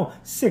even know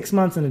 6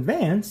 months in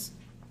advance.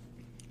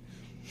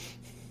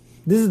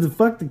 This is to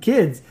fuck the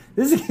kids.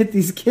 This is to get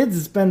these kids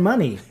to spend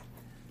money.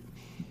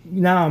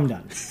 Now I'm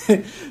done.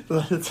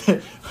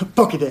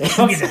 Pokedads.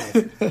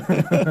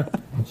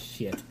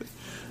 Shit.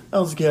 That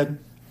was good.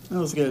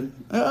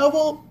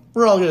 Well,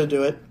 we're all going to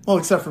do it. Well,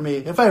 except for me,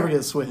 if I ever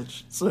get a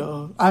Switch.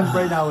 So I'm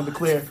right now in the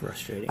clear.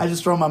 Frustrating. I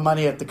just throw my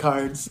money at the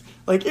cards.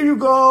 Like, here you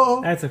go.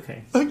 That's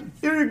okay. Like,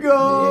 here you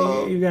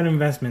go. You got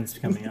investments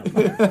coming up.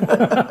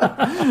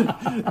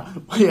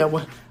 Yeah,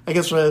 well, I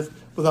guess with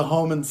a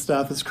home and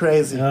stuff, it's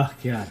crazy. Oh,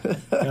 God.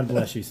 God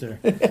bless you, sir.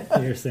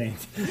 You're a saint.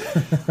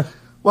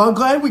 Well, I'm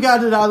glad we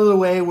got it out of the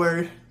way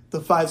where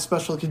the 5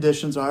 special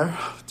conditions are.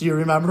 Do you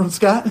remember them,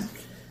 Scott?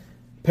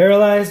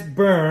 Paralyzed,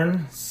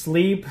 burn,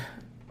 sleep,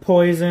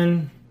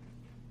 poison,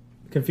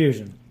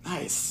 confusion.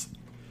 Nice.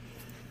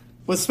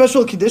 With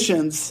special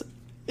conditions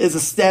is a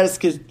status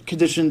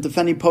condition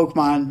defending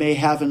Pokemon may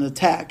have an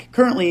attack.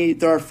 Currently,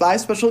 there are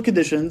 5 special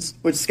conditions,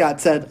 which Scott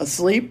said: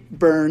 asleep,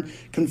 burn,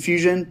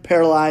 confusion,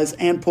 paralyze,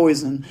 and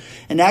poison.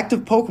 An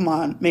active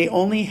Pokemon may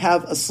only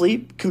have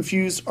asleep,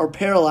 confuse, or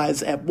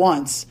paralyze at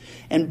once,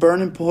 and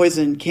burn and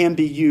poison can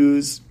be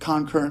used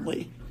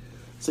concurrently.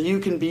 So you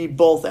can be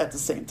both at the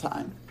same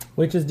time.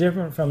 Which is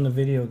different from the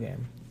video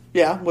game.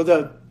 Yeah,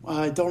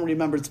 I don't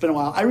remember. It's been a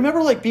while. I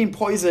remember like being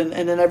poisoned,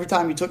 and then every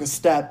time you took a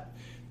step,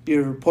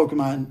 your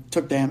Pokemon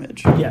took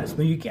damage. Yes,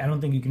 but I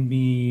don't think you can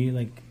be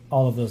like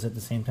all of those at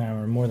the same time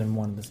or more than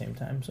one at the same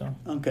time. So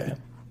okay. Yeah.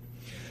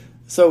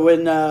 So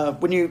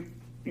when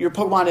your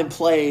Pokemon in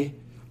play,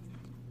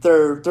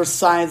 there's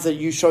signs that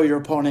you show your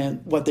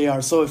opponent what they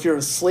are. So if you're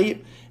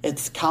asleep,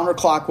 it's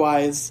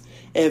counterclockwise.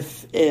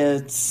 If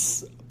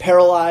it's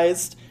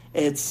paralyzed,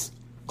 it's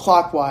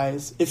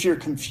clockwise. If you're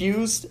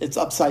confused, it's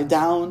upside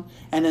down.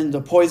 And then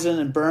the poison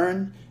and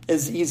burn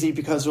is easy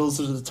because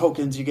those are the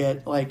tokens you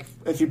get, like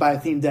if you buy a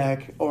theme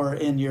deck or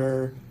in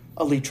your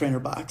Elite Trainer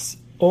box.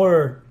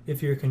 Or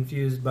if you're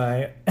confused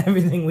by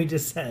everything we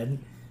just said,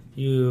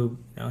 you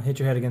hit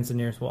your head against the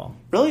nearest wall.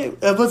 Really?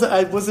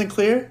 I wasn't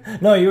clear?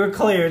 No, you were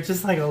clear. It's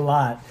just like a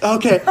lot.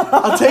 Okay,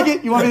 I'll take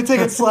it. You want me to take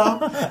it slow?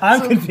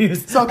 I'm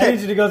confused. So, okay. I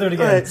need you to go through it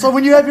again. All right. So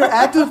when you have your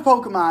active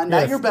Pokemon,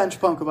 not Yes. your bench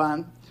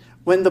Pokemon,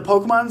 when the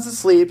Pokemon is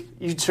asleep,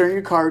 you turn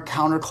your card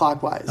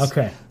counterclockwise.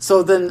 Okay.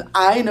 So then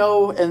I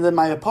know, and then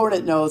my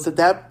opponent knows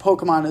that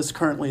Pokemon is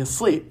currently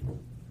asleep.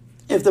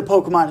 If the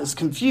Pokemon is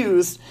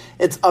confused,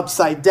 it's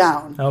upside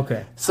down.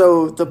 Okay.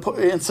 So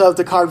instead of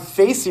the card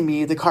facing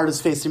me, the card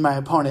is facing my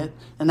opponent,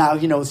 and now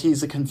he knows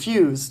he's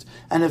confused.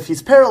 And if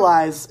he's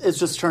paralyzed, it's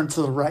just turned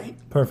to the right.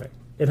 Perfect.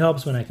 It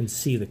helps when I can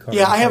see the card.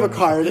 Yeah, I have a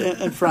card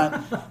in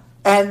front.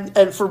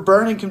 And for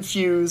burn and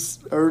confuse,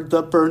 or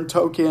the burn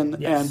token,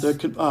 Yes.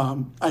 and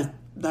the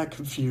not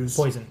confuse,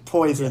 Poison,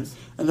 yes.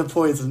 And the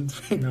poison.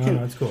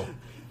 No, it's cool.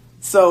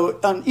 So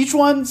each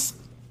one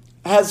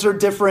has their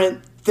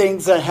different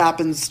things that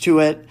happens to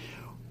it.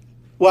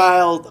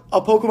 While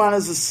a Pokemon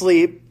is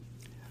asleep,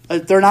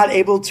 they're not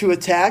able to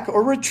attack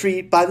or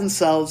retreat by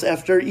themselves.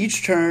 After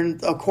each turn,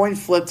 a coin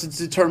flips to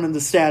determine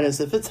the status.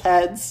 If it's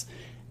heads,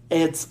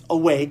 it's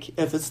awake.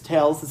 If it's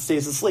tails, it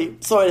stays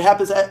asleep. So it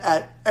happens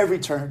at every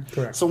turn.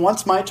 Correct. So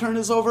once my turn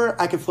is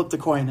over, I can flip the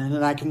coin in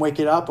and I can wake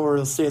it up or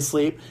it'll stay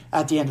asleep.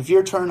 At the end of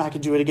your turn, I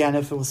can do it again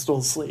if it was still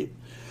asleep.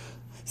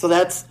 So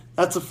that's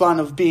the fun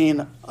of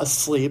being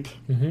asleep.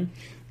 Mm-hmm.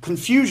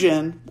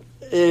 Confusion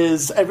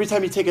is every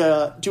time you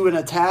do an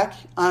attack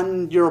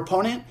on your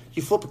opponent,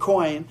 you flip a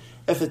coin.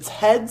 If it's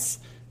heads,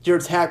 your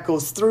attack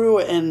goes through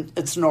and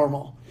it's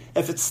normal.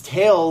 If it's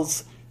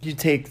tails, you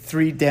take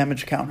 3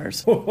 damage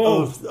counters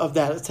of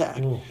that attack.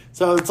 Ooh.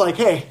 So it's like,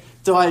 hey,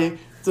 do I want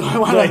Do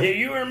I to hit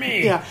you or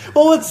me? Yeah.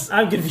 Well,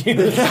 I'm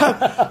confused.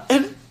 yeah.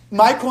 And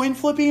my coin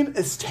flipping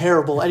is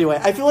terrible. Anyway,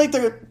 I feel like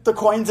the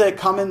coins that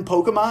come in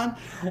Pokemon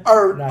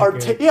are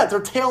good. they're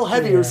tail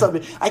heavy or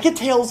something. I get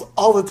tails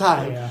all the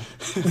time. Yeah.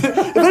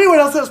 If anyone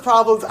else has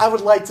problems, I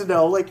would like to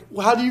know. Like,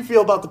 how do you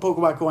feel about the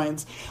Pokemon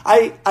coins?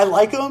 I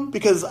like them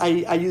because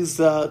I use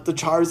the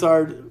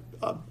Charizard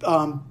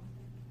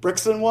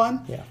Brixton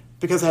one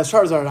because it has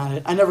Charizard on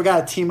it. I never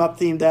got a team up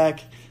theme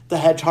deck that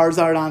had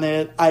Charizard on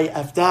it. I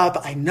effed up.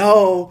 I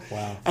know.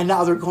 Wow. And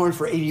now they're going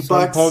for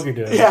 $80. Poke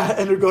do it. Yeah,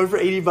 and they're going for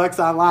 $80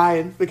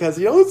 online because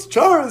it's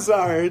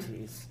Charizard.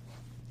 Jeez.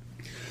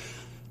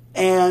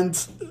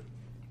 And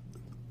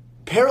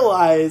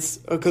Paralyze,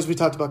 because we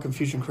talked about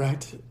confusion,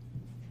 correct?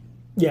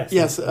 Yes.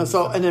 Yes.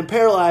 And then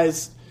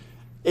Paralyze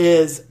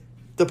is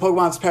the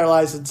Pokemon's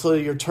paralyzed until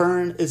your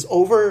turn is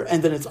over,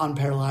 and then it's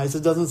unparalyzed.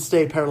 It doesn't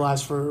stay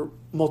paralyzed for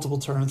multiple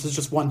turns. It's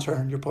just one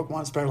turn. Your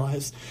Pokemon's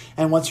paralyzed,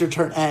 and once your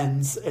turn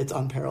ends, it's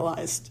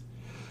unparalyzed.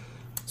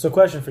 So,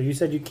 question for you: you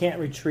said you can't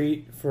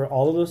retreat for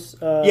all of those.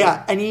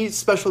 Yeah, any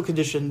special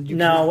condition.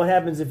 Now, what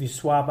happens if you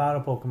swap out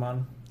a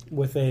Pokemon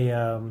with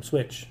a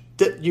switch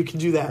You can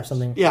do that or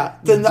something? Yeah.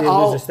 Then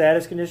there's a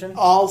status condition.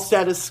 All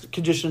status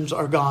conditions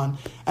are gone,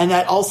 and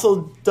that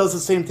also does the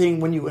same thing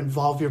when you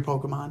involve your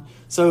Pokemon.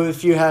 So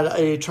if you had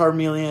a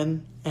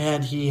Charmeleon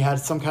and he had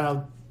some kind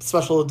of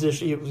special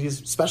edition,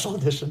 special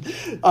condition.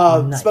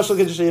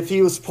 If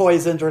he was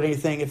poisoned or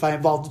anything, if I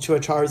involved it to a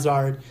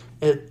Charizard,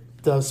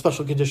 the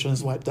special condition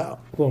is wiped out.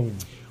 Boom.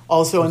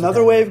 Also,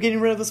 another way of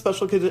getting rid of the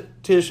special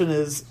condition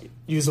is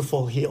use a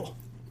full heal.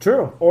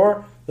 True.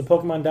 Or the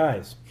Pokemon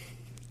dies.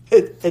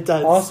 It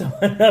does. Also,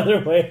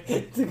 another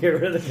way to get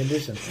rid of the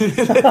condition.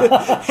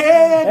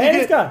 and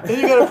it's gone. Then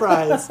you get a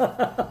prize.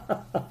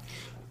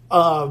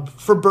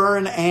 For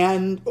burn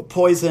and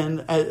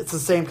poison, it's the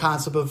same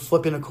concept of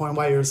flipping a coin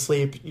while you're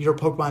asleep. Your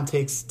Pokemon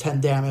takes 10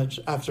 damage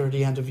after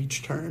the end of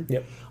each turn.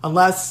 Yep.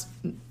 Unless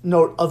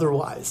note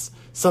otherwise.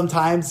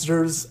 Sometimes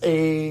there's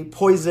a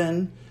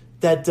poison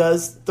that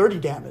does 30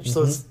 damage.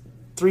 So it's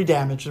 3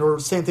 damage. Or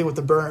same thing with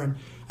the burn.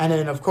 And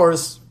then, of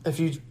course, if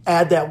you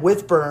add that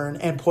with burn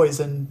and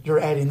poison, you're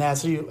adding that.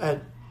 So you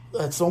at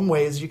some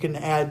ways, you can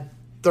add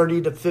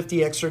 30 to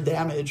 50 extra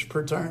damage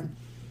per turn.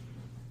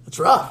 It's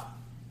rough.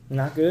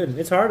 Not good.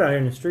 It's hard out here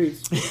in the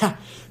streets. Yeah,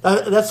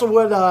 that's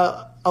what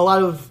a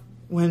lot of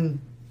when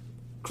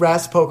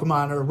grass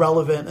Pokemon are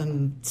relevant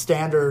and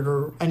standard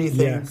or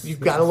anything,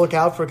 you've got to look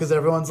out for because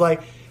everyone's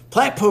like,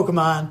 plant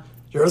Pokemon,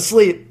 you're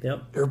asleep,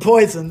 you're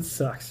poisoned.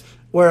 Sucks.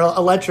 Where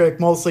electric,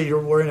 mostly you're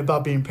worrying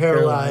about being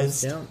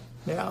paralyzed.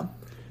 Yeah.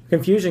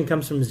 Confusion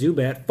comes from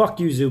Zubat. Fuck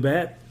you,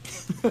 Zubat.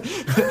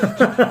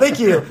 Thank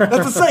you.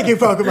 That's a psychic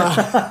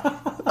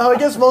Pokemon. I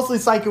guess mostly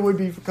psychic would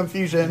be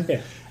confusion,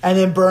 and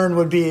then burn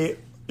would be,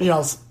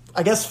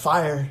 I guess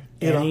fire.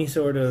 Any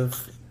sort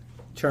of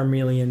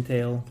Charmeleon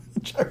tail.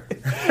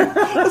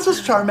 That's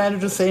just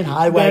Charmander just saying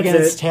hi, wagging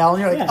its tail,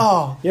 and you're like,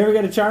 oh. You ever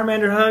get a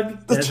Charmander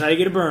hug? That's how you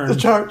get a burn. The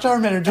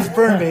Charmander just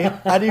burned me.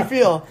 How do you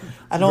feel?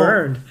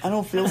 Burned. I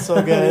don't feel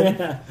so good.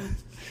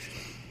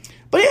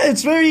 But yeah,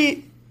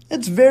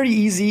 it's very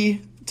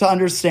easy to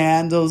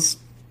understand those.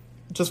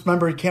 Just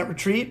remember, you can't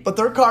retreat, but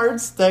there are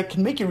cards that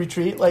can make you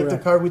retreat, like the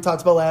card we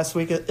talked about last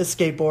week,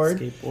 Escape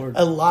Board.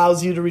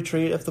 Allows you to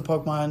retreat if the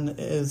Pokemon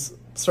is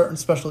certain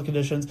special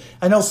conditions.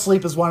 I know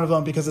Sleep is one of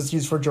them because it's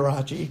used for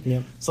Jirachi.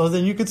 Yep. So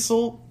then you could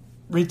still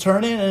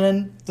return it, and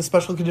then the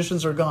special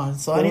conditions are gone.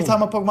 So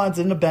anytime a Pokemon's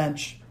in the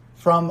bench,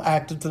 from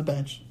active to the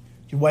bench,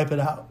 you wipe it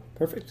out.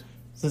 Perfect.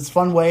 So it's a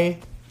fun way.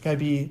 Gotta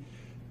be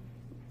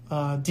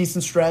a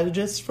decent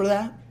strategist for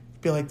that.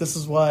 Be like, this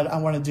is what I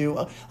want to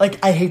do.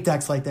 Like, I hate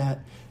decks like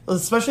that.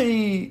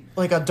 Especially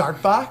like a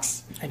Dark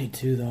Box. I do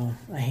too, though.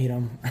 I hate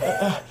them.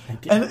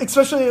 And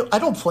especially, I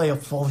don't play a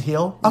full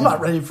heal. I'm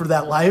not ready for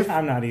that life.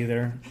 I'm not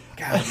either.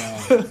 God,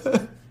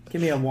 no.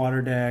 Give me a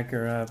water deck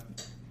or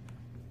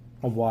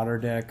a water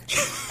deck.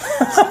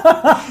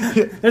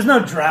 There's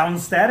no drown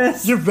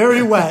status. You're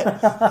very wet.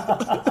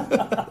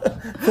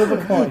 Flip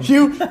a coin.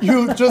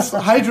 You just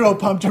hydro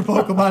pumped your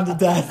Pokemon to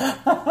death.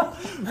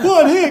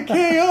 One hit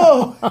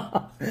KO.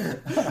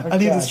 I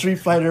need a Street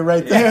Fighter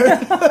right there.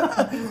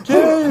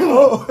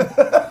 KO.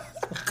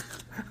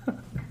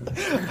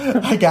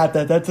 I got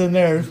that. That's in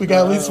there. We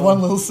got at least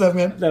one little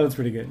segment. That was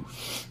pretty good.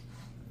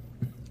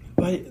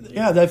 But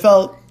yeah, that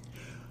felt.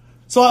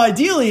 So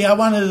ideally, I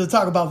wanted to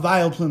talk about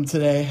Vileplume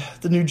today,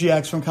 the new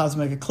GX from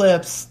Cosmic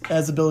Eclipse,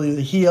 has the ability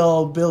to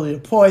heal, ability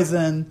to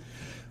poison,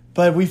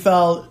 but we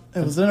felt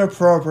it was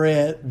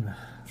inappropriate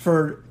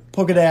for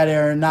Pokedad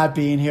Aaron not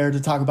being here to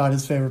talk about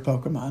his favorite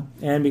Pokemon.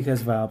 And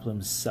because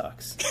Vileplume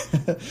sucks.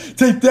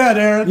 Take that,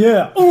 Aaron.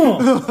 Yeah.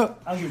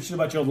 I don't give a shit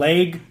about your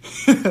leg.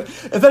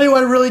 If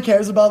anyone really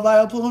cares about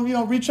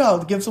Vileplume, reach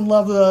out, give some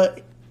love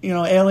to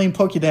alien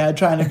Pokedad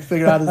trying to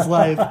figure out his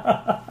life.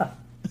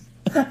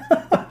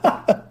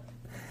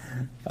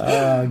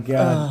 Oh,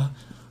 God.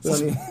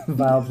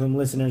 Vileplume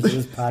listeners to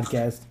this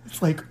podcast.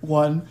 It's like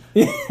one.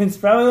 It's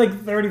probably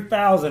like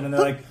 30,000, and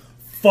they're like,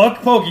 "Fuck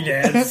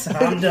Pokédance,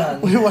 I'm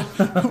done." We went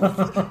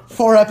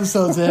 4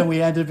 episodes in,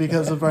 we ended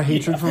because of our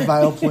hatred for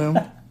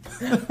Vileplume.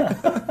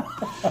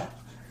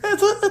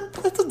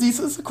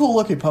 It's a cool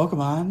looking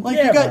Pokemon. Like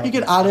you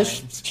get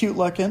Oddish, it's cute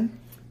looking.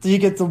 Then you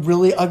get the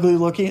really ugly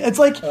looking. It's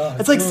like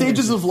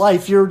Stages of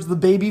Life. You're the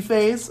baby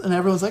phase, and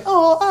everyone's like,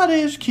 "Oh,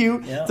 Oddish,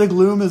 cute." Yep. The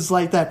Gloom is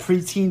like that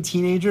preteen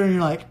teenager, and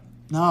you're like,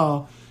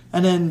 "No."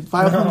 And then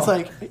Vileplume's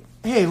like,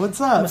 "Hey, what's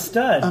up? I'm a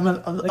stud. I'm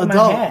an Look at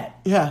adult." my hat.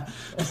 Yeah.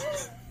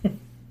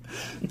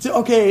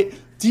 Okay.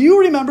 Do you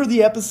remember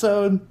the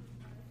episode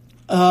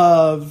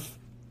of?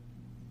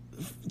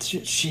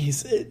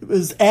 Jeez, it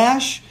was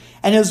Ash,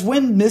 and it was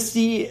when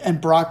Misty and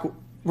Brock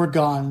were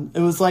gone. It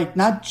was like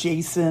not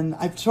Jason.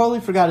 I totally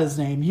forgot his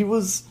name. He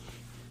was.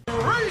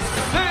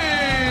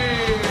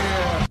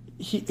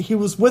 He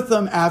was with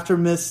them after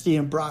Misty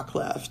and Brock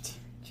left.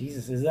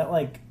 Jesus, is that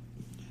like?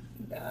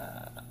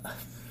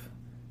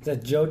 Is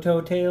that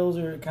Johto Tales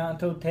or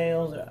Kanto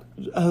Tales?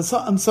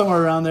 I'm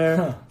somewhere around there.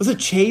 Huh. Was it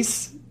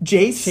Chase?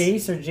 Jace?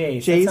 Chase or Jace?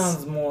 Jace? That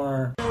sounds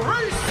more.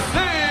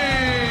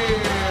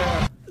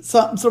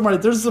 Somewhere.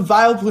 There's a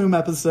Vileplume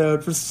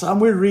episode. For some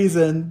weird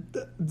reason,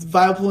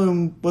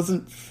 Vileplume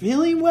wasn't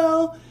feeling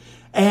well,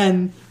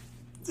 and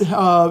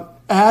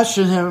Ash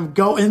and him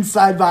go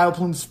inside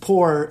Vileplume's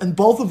pore, and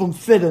both of them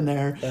fit in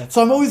there.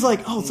 So I'm always like,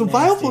 oh, so nasty.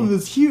 Vileplume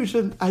is huge,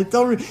 and I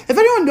don't. If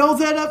anyone knows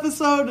that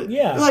episode,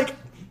 Yeah. like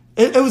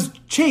it was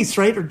Chase,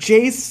 right, or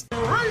Jace?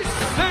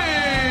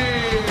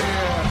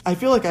 I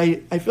feel like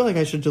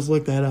I should just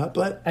look that up,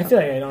 but I feel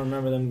like I don't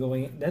remember them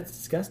going. That's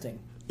disgusting.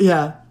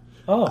 yeah.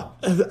 Oh,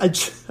 I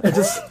just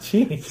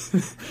jeez,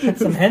 that's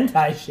some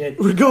hentai shit.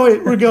 we're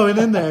going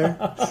in there.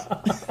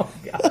 Oh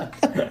God.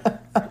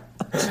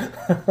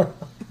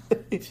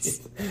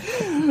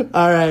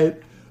 All right,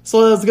 so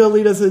let's go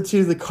lead us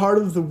into the card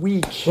of the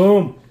week.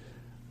 Boom.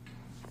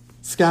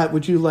 Scott,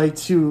 would you like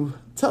to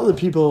tell the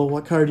people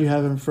what card you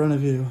have in front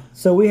of you?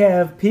 So we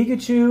have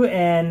Pikachu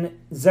and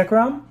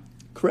Zekrom.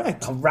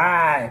 Correct. All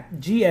right,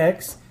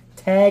 GX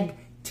Tag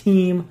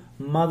Team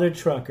Mother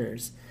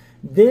Truckers.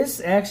 This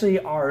actually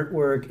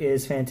artwork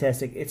is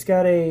fantastic. It's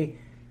got Pikachu,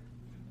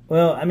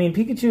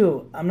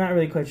 I'm not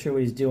really quite sure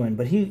what he's doing,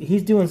 but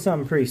he's doing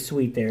something pretty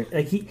sweet there.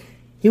 Like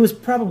he was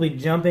probably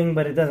jumping,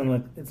 but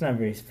it's not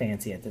very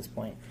fancy at this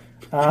point.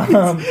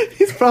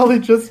 He's probably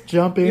just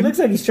jumping. He looks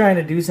like he's trying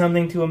to do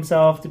something to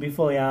himself, to be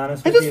fully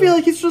honest I with just you. feel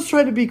like he's just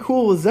trying to be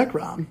cool with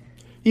Zekrom.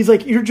 He's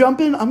like, you're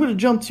jumping, I'm going to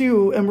jump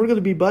too, and we're going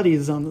to be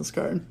buddies on this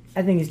card.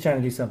 I think he's trying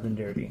to do something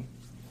dirty.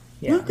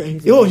 Yeah. Okay.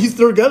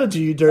 They're going to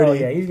do you dirty. Oh,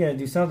 yeah, he's going to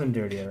do something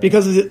dirty. Right?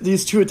 Because of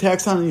these 2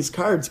 attacks on these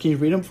cards. Can you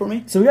read them for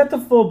me? So we got the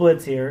full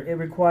blitz here. It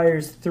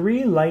requires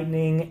 3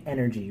 lightning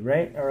energy,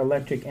 right? Or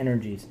electric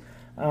energies.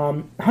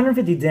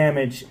 150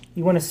 damage.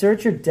 You want to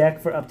search your deck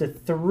for up to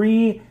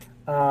 3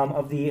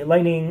 of the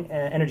lightning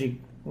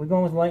energy. Are we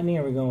going with lightning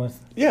or are we going with...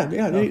 Yeah.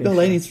 Okay, the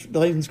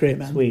lightning's great,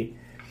 man. Sweet.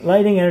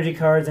 Lightning energy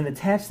cards and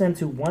attach them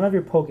to one of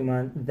your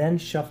Pokemon, then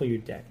shuffle your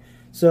deck.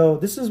 So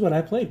this is what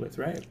I played with,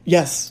 right?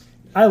 Yes.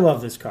 I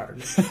love this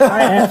card.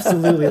 I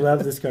absolutely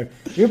love this card.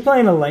 If you're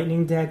playing a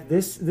lightning deck,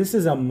 this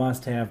is a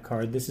must-have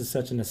card. This is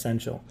such an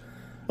essential.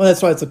 Well,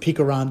 that's why it's a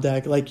Pikarom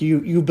deck. Like,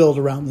 you build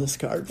around this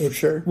card, for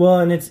sure. Well,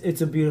 and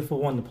it's a beautiful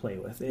one to play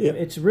with. Yeah.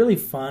 It's really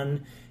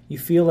fun. You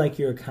feel like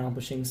you're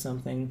accomplishing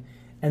something,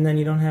 and then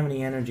you don't have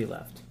any energy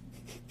left.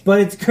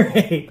 But it's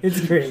great.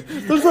 It's great.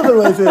 There's other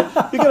ways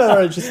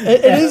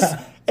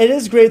it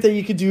is great that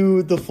you could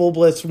do the full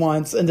blitz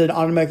once and then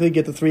automatically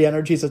get the 3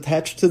 energies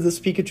attached to this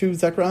Pikachu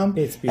Zekrom.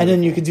 It's beautiful. And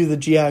then you could do the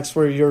GX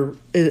where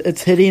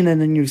it's hitting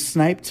and then you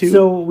snipe too.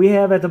 So we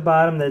have at the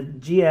bottom the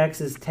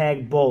GX is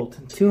Tag Bolt,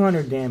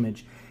 200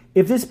 damage.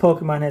 If this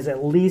Pokemon has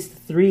at least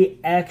 3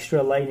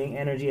 extra lightning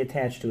energy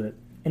attached to it,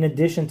 in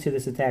addition to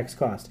this attack's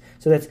cost.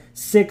 So that's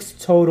 6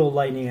 total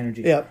lightning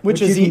energy. Yeah,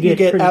 which is you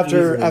get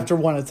after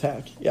one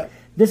attack. Yeah.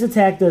 This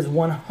attack does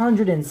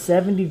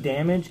 170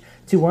 damage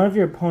to one of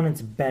your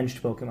opponent's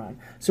benched Pokemon.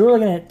 So we're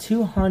looking at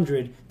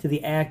 200 to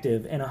the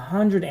active and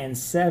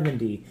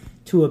 170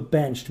 to a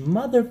benched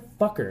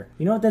motherfucker.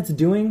 You know what that's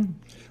doing?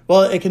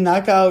 Well, it can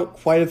knock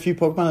out quite a few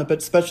Pokemon, but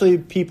especially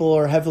people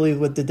are heavily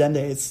with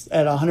Dedendes.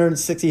 At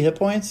 160 hit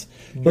points,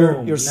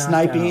 Boom, you're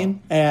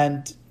sniping,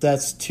 and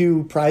that's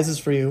 2 prizes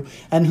for you.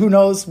 And who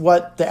knows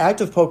what the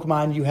active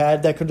Pokemon you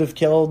had that could have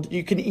killed.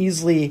 You can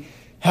easily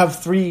have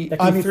 5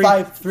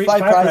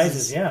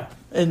 prizes yeah.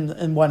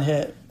 in one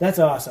hit. That's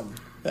awesome.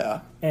 Yeah.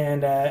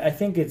 And I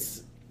think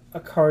it's a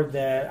card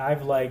that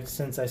I've liked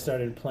since I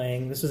started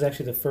playing. This was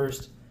actually the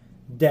first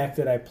deck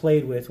that I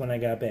played with when I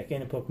got back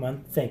into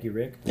Pokemon. Thank you,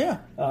 Rick. Yeah.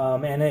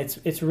 And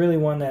it's really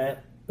one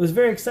that was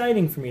very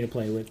exciting for me to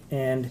play with.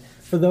 And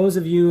for those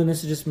of you, and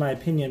this is just my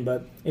opinion,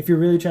 but if you're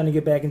really trying to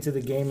get back into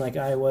the game like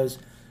I was,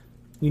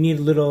 you need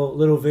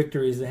little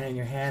victories to hang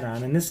your hat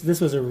on. And this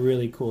was a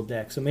really cool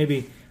deck. So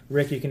maybe,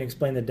 Rick, you can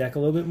explain the deck a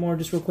little bit more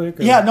just real quick?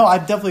 Or? Yeah, no,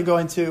 I'm definitely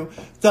going to.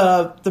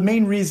 The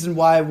main reason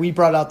why we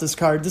brought out this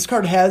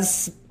card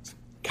has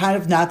kind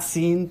of not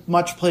seen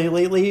much play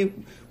lately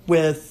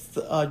with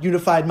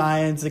Unified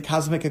Minds and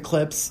Cosmic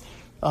Eclipse.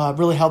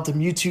 Really helped the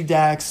Mewtwo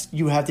decks.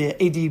 You have the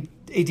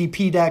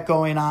ADP deck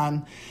going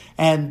on.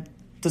 And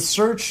the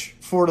search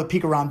for the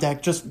Pikarom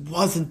deck just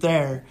wasn't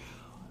there.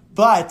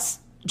 But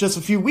just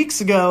a few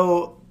weeks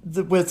ago,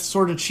 with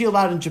Sword and Shield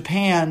out in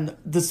Japan,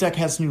 this deck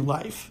has new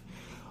life.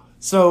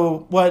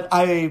 So what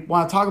I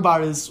want to talk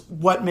about is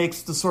what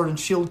makes the Sword and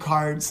Shield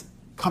cards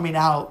coming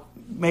out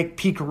make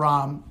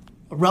Pikarom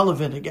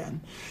relevant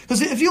again.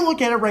 Because if you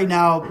look at it right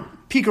now,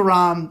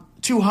 Pikarom,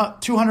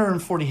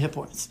 240 hit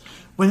points.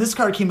 When this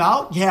card came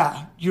out,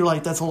 yeah, you're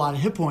like, that's a lot of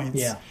hit points.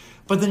 Yeah.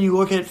 But then you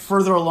look at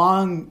further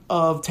along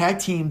of tag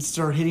teams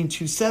that are hitting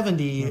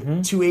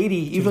 270, 280,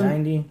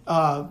 even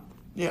 290.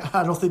 Yeah,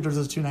 I don't think there's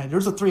a 290.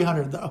 There's a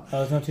 300 though. Oh,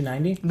 there's no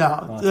 290? No, Oh,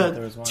 I thought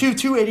there was one.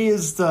 280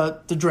 is the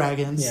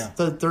Dragons. Yeah.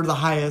 They're the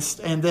highest,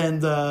 and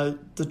then the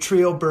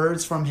trio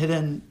Birds from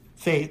Hidden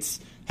Fates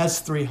has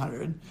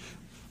 300.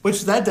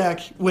 Which that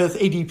deck with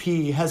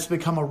ADP has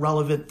become a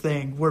relevant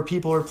thing where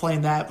people are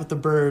playing that with the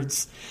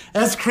Birds.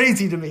 And that's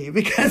crazy to me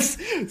because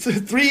it's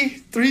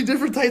three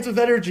different types of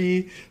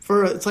energy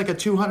for it's like a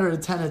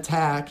 210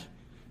 attack,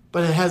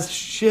 but it has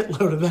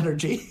shitload of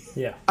energy.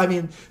 Yeah. I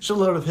mean,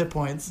 shitload of hit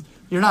points.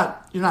 You're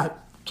not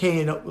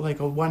KOing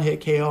like a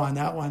one-hit KO on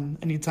that one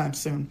anytime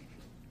soon.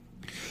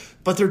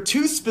 But there are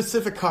two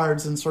specific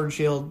cards in Sword and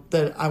Shield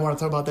that I want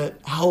to talk about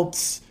that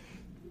helps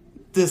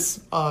this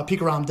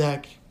Pikarom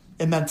deck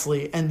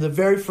immensely. And the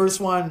very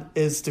first one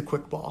is the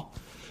Quick Ball.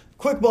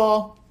 Quick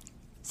Ball,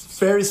 it's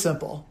very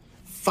simple.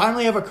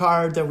 Finally have a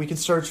card that we can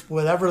search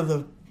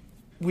whatever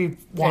we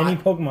want. Any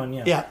Pokemon,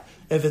 yeah. Yeah.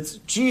 If it's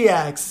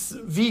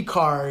GX, V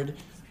card,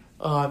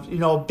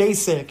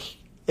 basic,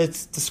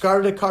 it's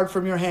discard a card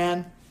from your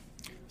hand,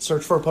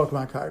 search for a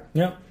Pokemon card.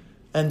 Yep.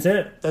 And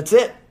That's it.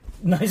 it.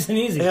 Nice and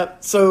easy.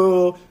 Yep.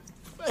 So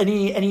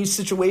any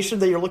situation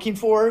that you're looking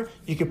for,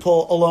 you could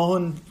pull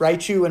Alolan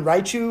Raichu and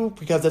Raichu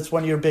because that's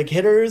one of your big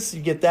hitters.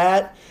 You get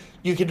that.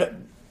 You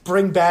could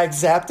bring back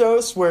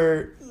Zapdos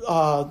where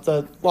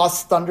the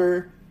Lost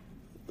Thunder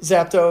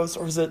Zapdos,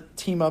 or is it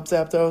Team Up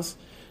Zapdos?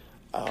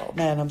 Oh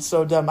man, I'm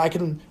so dumb. I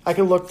can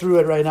look through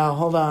it right now.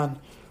 Hold on.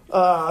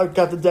 I've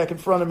got the deck in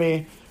front of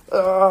me.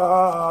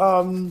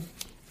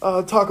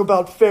 Talk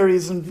about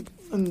fairies and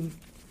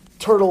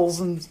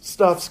turtles and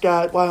stuff,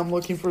 Scott, while I'm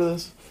looking for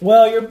this.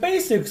 Well, your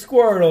basic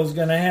Squirtle is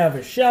going to have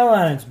a shell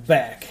on its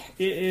back.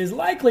 It is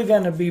likely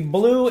going to be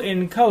blue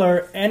in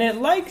color, and it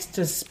likes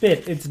to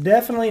spit. It's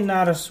definitely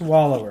not a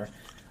swallower.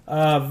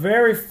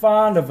 Very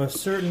fond of a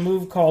certain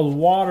move called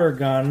Water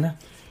Gun,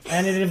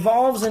 and it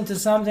evolves into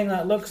something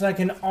that looks like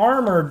an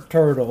armored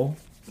turtle.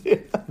 Yeah.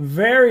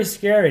 Very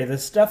scary. The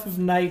stuff of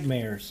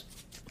nightmares.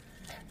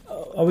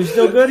 Are we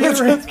still good here?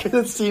 Let's get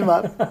his team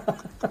up.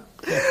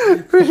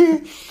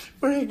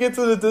 Where he gets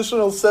an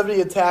additional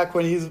 70 attack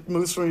when he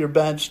moves from your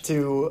bench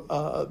to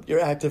your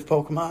active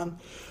Pokemon.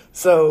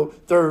 So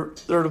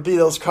there'll be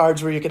those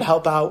cards where you can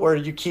help out where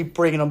you keep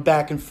bringing him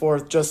back and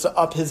forth just to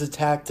up his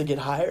attack to get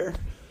higher.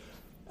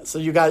 So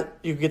you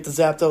get the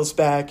Zapdos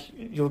back,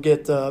 you'll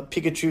get the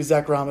Pikachu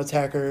Zekrom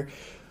attacker,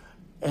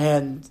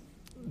 and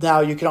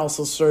now you can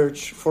also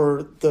search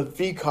for the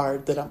V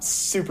card that I'm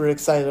super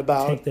excited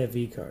about. Take that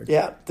V card.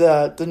 Yeah,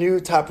 the new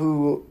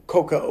Tapu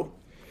Koko.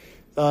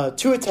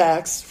 2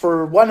 attacks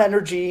for 1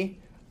 energy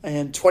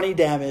and 20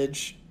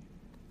 damage.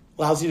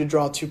 Allows you to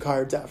draw 2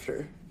 cards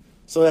after.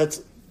 So it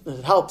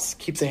helps.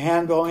 Keeps a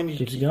hand going. You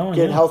Keeps it going,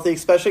 get yeah. healthy,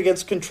 especially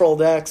against control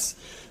decks.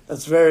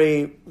 That's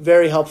very,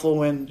 very helpful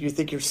when you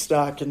think you're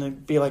stuck and then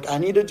be like, I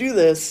need to do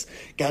this.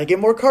 Got to get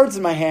more cards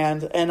in my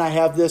hand, and I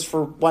have this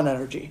for 1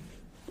 energy.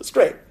 It's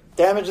great.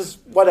 Damage is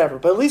whatever.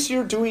 But at least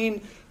you're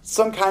doing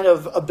some kind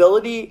of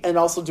ability and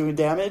also doing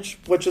damage,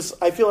 which is,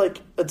 I feel like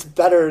it's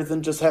better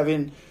than just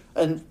having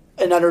an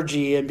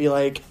energy and be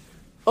like,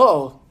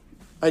 oh,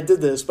 I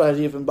did this, but I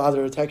didn't even bother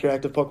to attack your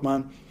active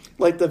Pokemon.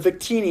 Like the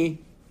Victini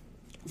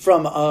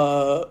from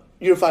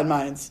Unified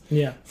Minds.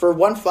 Yeah. For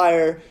 1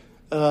 fire,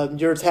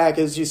 your attack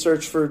is you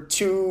search for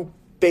 2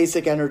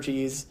 basic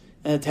energies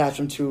and attach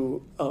them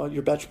to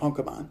your bench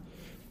Pokemon.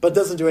 But it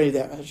doesn't do any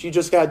damage. You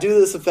just got to do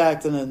this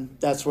effect, and then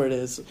that's where it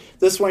is.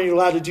 This one, you're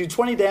allowed to do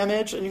 20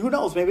 damage, and who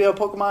knows, maybe a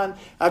Pokemon,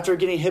 after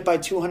getting hit by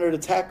 200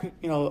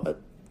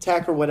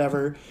 attack or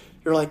whatever,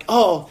 you're like,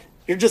 oh,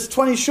 you're just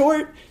 20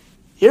 short?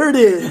 Here it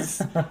is.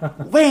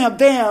 Wham,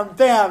 bam,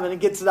 bam, and it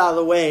gets it out of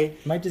the way.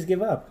 Might just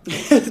give up.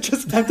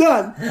 I'm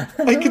done.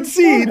 I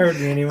concede. Don't hurt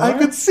me anymore. I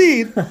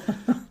concede.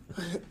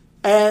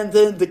 And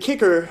then the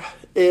kicker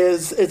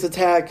is its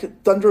attack,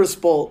 Thunderous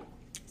Bolt.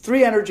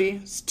 3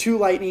 energy, 2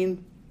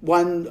 lightning,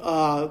 1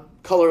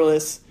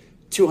 colorless,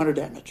 200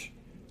 damage.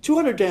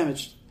 200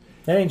 damage.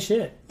 That ain't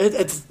shit.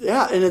 It's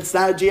and it's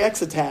not a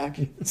GX attack.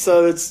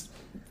 So it's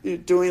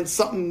doing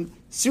something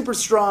super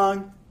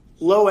strong,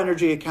 low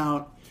energy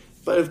account.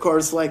 But of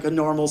course, like a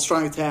normal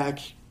strong attack,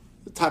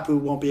 Tapu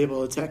won't be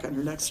able to attack on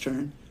your next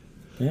turn.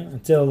 Yeah,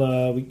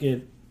 until we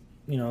get,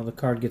 the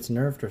card gets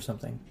nerfed or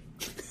something.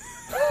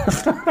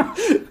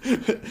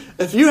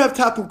 If you have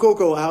Tapu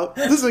Koko out,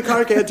 this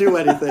card can't do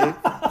anything.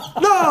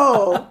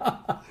 No.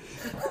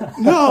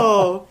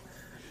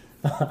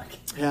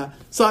 Yeah.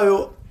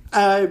 So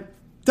I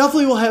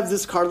definitely will have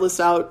this card list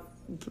out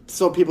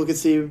so people can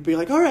see, be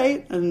like, all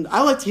right. And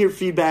I like to hear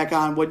feedback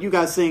on what you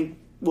guys think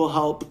will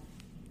help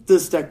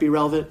this deck be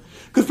relevant.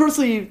 Because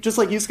personally, just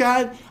like you,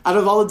 Scott, out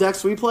of all the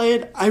decks we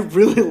played, I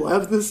really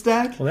love this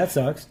deck. Well, that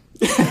sucks.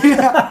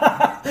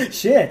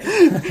 Shit.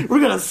 We're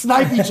going to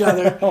snipe each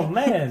other. Oh,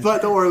 man.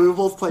 But don't worry, we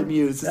both play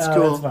Muse. It's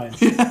cool. That's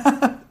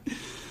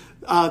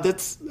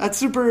fine. That's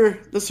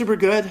super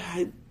good.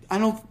 I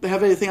don't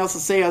have anything else to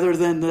say other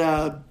than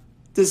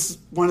this is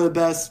one of the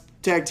best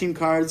tag team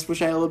cards.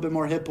 Wish I had a little bit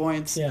more hit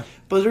points. Yeah.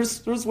 But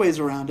there's ways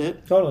around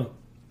it. Totally.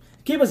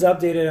 Keep us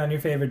updated on your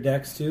favorite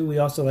decks, too. We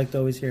also like to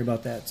always hear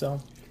about that,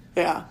 so.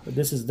 Yeah. But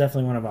this is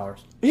definitely one of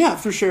ours. Yeah,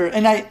 for sure.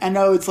 And I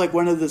know it's like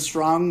one of the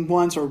strong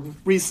ones or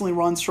recently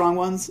run strong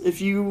ones. If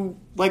you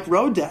like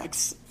road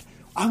decks,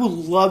 I would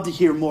love to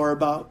hear more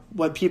about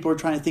what people are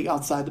trying to think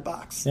outside the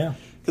box. Yeah.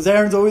 Because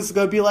Aaron's always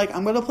going to be like,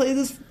 I'm going to play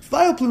this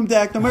Vileplume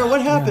deck no matter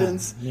what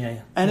happens.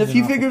 Yeah. And if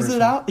he figures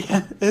it out,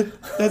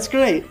 that's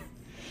great.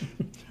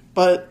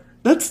 But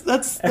that's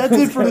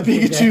it for the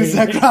Pikachu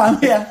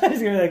Zekrom. Yeah.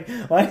 He's going to be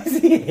like, why does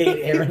he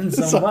hate Aaron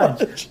so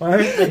much? Why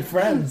aren't they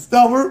friends?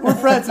 No, we're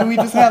friends, and we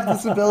just have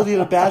this ability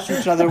to bash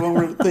each other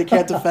when they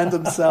can't defend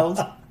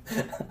themselves.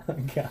 Oh,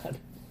 God.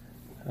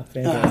 Oh,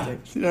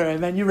 fantastic. All right,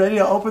 man. You ready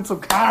to open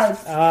some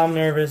cards? I'm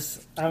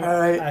nervous. All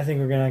right. I think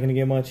we're not going to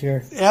get much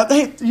here. Yeah.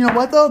 Hey, you know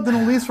what, though? Then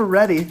at least we're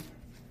ready.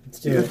 Let's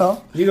do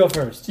it. You go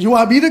first. You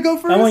want me to go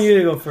first? I want you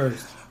to go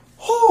first.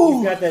 Oh.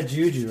 You've got that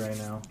Juju right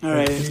now. All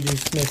right. Juju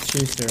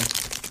Smith-Schuster.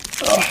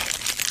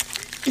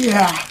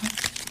 Yeah.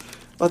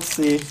 Let's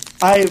see.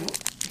 I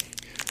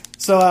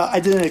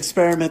did an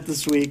experiment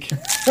this week.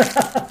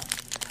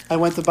 I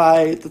went to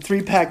buy the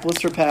 3-pack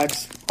blister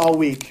packs all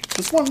week.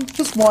 Just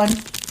one.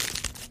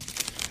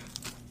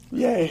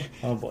 Yay.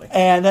 Oh, boy.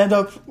 And end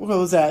up, what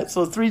was that?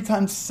 So 3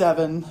 times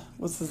 7.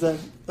 What's that?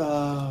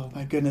 Oh,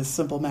 my goodness.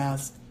 Simple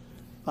math.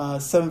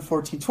 7,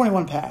 14,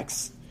 21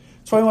 packs.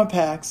 21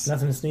 packs.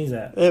 Nothing to sneeze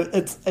at.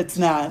 It's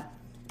not.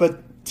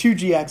 But 2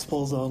 GX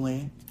pulls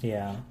only.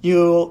 Yeah.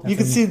 You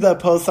can see the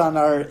post on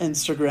our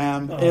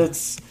Instagram. Oh,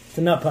 it's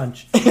a nut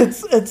punch.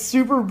 It's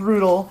super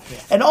brutal. Yeah.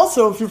 And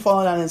also, if you're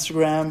following on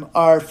Instagram,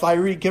 our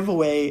Fiery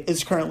giveaway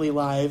is currently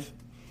live.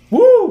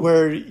 Woo!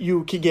 Where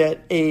you can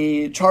get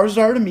a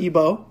Charizard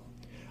amiibo,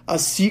 a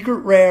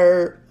secret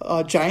rare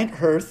Giant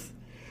Hearth,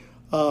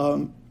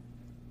 the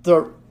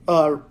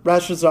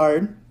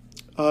Rashazard,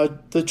 the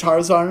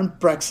Charizard and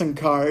Brexen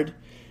card,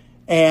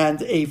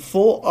 and a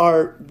full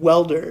art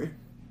Welder.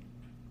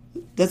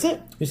 That's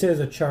it. You said there's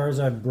a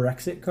Charizard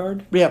Brexit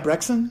card? Yeah,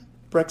 Brexen.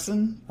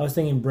 I was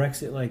thinking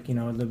Brexit, like,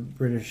 the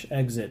British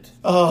exit.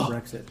 Oh.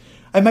 Brexit.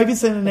 I might be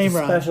saying the name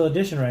wrong. Special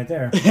edition right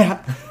there.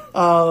 Yeah.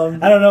 I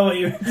don't know what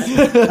you...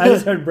 I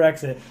just heard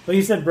Brexit. But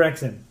you said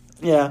Brexit.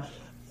 Yeah.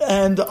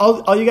 And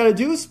all you got to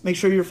do is make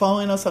sure you're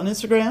following us on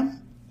Instagram,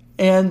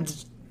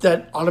 and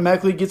that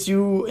automatically gets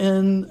you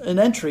in an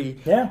entry.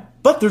 Yeah.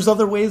 But there's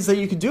other ways that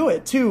you can do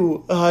it,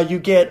 too. You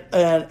get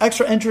an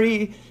extra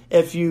entry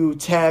if you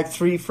tag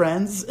 3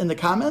 friends in the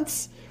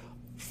comments.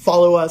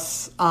 Follow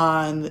us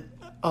on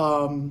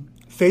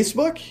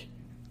Facebook,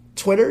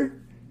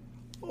 Twitter,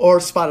 or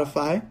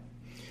Spotify.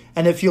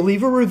 And if you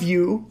leave a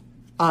review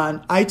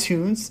on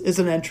iTunes is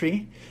an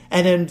entry.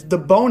 And in the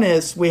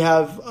bonus, we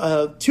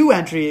have 2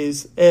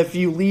 entries if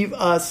you leave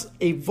us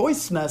a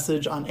voice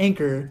message on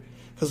Anchor.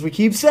 Because we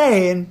keep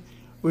saying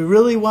we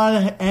really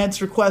want to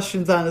answer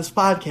questions on this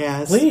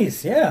podcast.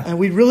 Please, yeah. And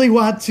we really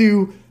want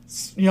to,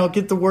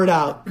 get the word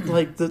out,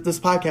 like this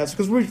podcast,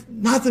 because we're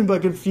nothing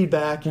but good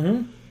feedback.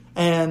 Mm-hmm.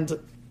 And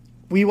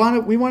we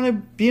want to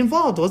be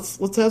involved.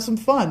 Let's have some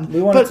fun.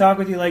 We want to talk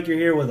with you like you're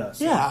here with us.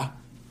 Yeah.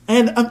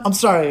 And I'm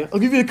sorry. I'll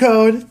give you the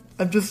code.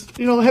 I'm just,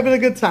 having a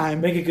good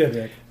time. Make it good,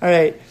 Rick. All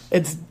right.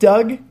 It's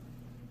Doug,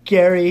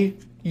 Gary,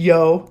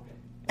 Yo,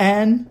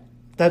 N.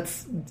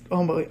 That's,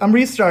 oh my, I'm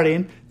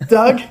restarting.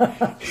 Doug,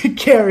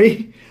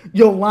 Gary,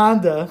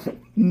 Yolanda,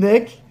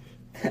 Nick,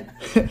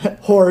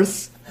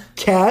 Horse,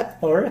 Cat,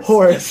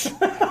 Horse,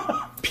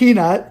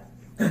 Peanut,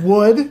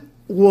 Wood,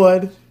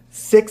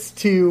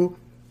 6'2",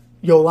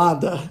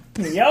 Yolanda.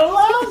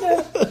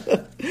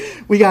 Yolanda!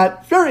 We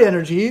got Fairy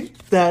Energy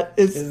that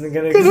isn't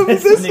going to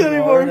exist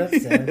anymore.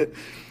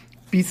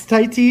 Beast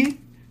Tighty,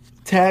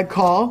 Tag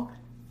Call,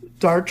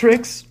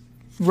 Dartrix,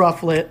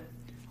 Rufflet,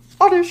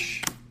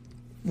 Oddish,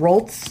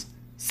 Roltz,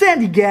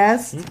 Sandy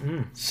Gas,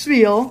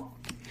 Spiel.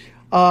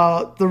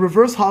 The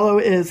reverse hollow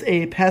is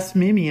a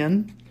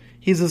Pastmimian.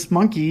 He's this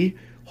monkey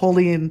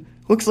holding,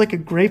 looks like a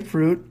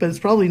grapefruit, but it's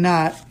probably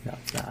not. No,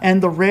 it's not.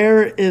 And the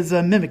rare is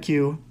a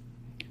Mimikyu.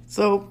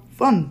 So,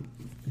 fun.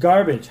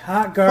 Garbage.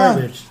 Hot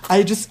garbage. Fun.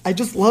 I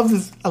just love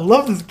this. I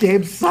love this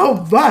game so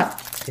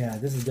much. Yeah,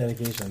 this is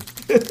dedication.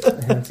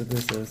 That's what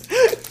this is.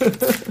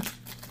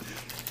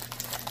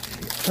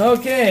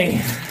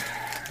 Okay.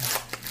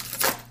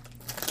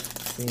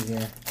 Let's see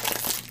here.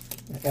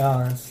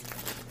 Oh,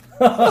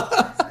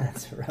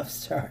 That's a rough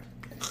start.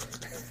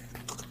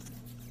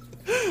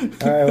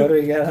 All right, what do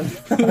we got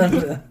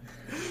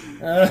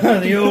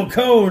on the old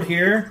code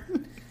here?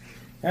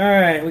 All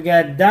right, we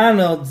got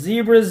Donald,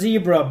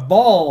 Zebra,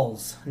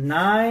 Balls,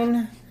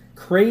 9,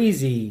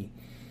 Crazy,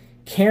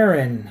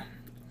 Karen,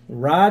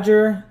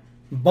 Roger,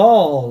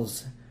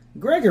 Balls,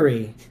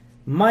 Gregory,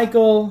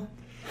 Michael,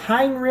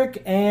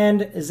 Heinrich,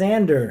 and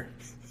Xander.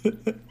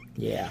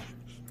 Yeah.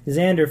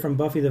 Xander from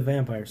Buffy the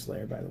Vampire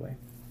Slayer, by the way.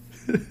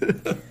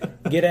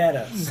 Get at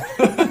us.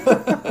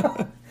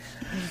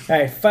 All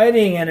right,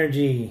 Fighting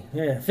Energy.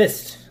 Yeah,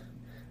 Fist.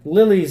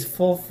 Lily's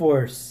Full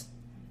Force.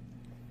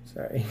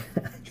 Sorry.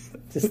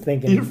 Just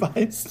thinking You're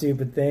fine.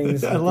 stupid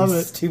things. I with love these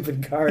it.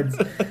 Stupid cards.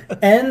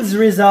 Ends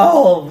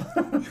Resolve.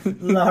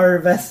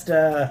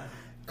 Larvesta.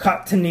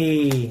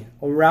 Cottony.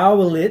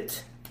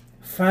 Rowlet.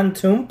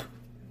 Phantump.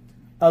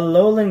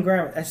 Alolan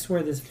Grammar. I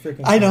swear this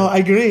freaking I know, card. I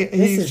agree. This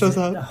He is shows it.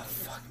 up. Oh,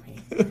 fuck me.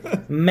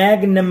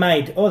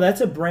 Magnemite. Oh,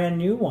 that's a brand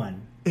new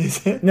one.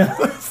 Is it? No.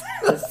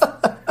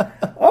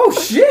 Oh,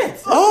 shit.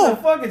 This Oh. is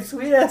a fucking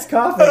sweet-ass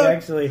coffin,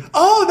 actually.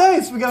 Oh,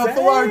 nice. We got a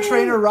full-on Dang.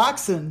 trainer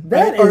Roxanne.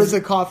 That Right? Or is- is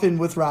it Coffin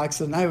with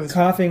Roxanne? I was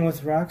Coughing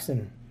with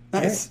Roxanne.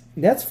 nice.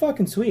 That's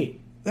fucking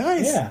sweet.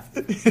 Nice. Yeah.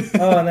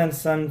 Oh, and then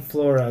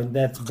Sunflora.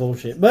 That's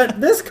bullshit.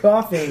 But this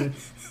coughing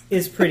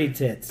is pretty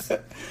tits.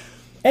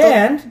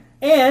 And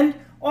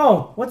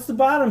oh, what's the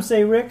bottom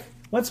say, Rick?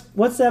 What's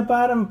that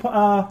bottom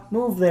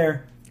move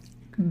there?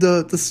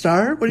 The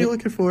star? What are you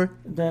looking for?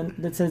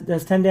 That says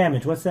that's 10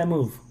 damage. What's that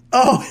move?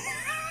 Oh,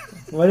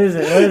 What is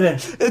it? What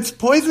is it? it's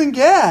poison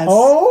gas.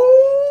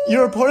 Oh,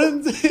 Your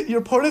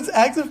opponent's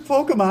active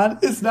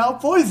Pokemon is now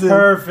poisoned.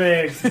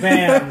 perfect.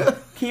 Bam.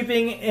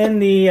 Keeping in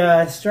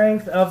the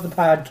strength of the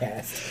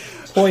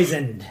podcast.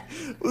 Poisoned.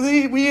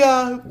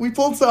 We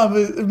pulled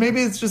some.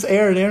 Maybe it's just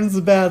Aaron. Aaron's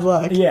the bad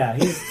luck. Yeah,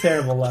 he's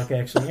terrible luck,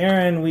 actually.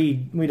 Aaron, we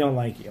don't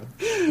like you.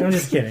 I'm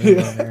just kidding, we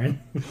love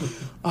Aaron.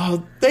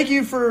 Thank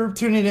you for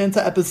tuning in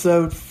to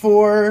episode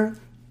 4,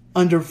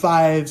 Under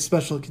 5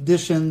 Special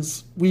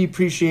Conditions. We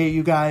appreciate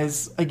you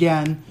guys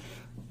again.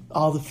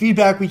 All the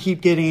feedback we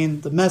keep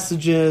getting, the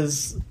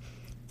messages,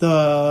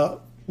 the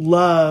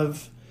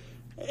love,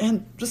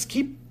 and just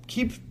keep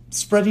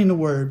spreading the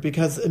word,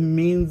 because it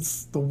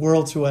means the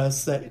world to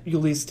us that you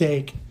at least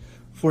take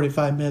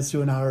 45 minutes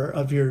to an hour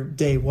of your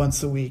day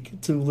once a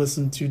week to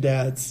listen to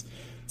dads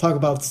talk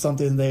about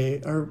something they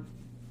are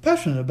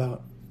passionate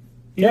about.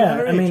 You know, Yeah, at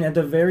our I mean, age. at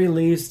the very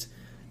least,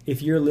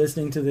 if you're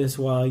listening to this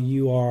while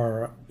you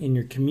are in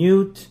your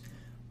commute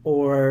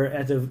or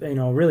at the,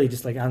 really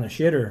just like on the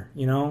shitter,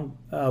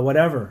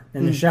 whatever,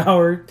 in the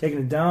shower, taking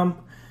a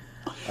dump.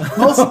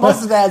 most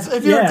of dads,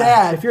 if you're Yeah, a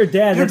dad, if you're a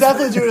dad, you're that's-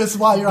 definitely doing this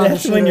while you're on the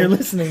That's when shitter. you're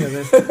listening to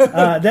this.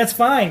 That's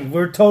fine.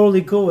 We're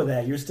totally cool with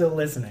that. You're still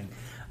listening.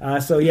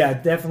 So yeah,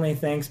 definitely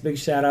thanks. Big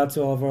shout out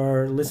to all of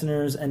our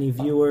listeners, any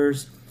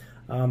viewers,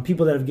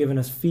 people that have given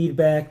us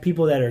feedback,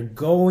 people that are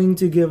going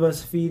to give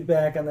us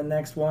feedback on the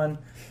next one.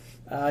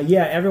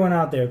 Yeah, everyone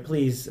out there,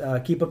 please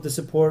keep up the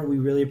support. We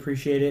really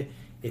appreciate it.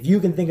 If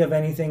you can think of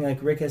anything,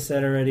 like Rick has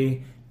said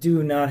already,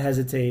 do not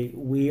hesitate.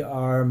 We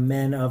are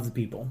men of the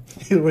people.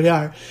 Here we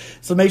are.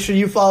 So make sure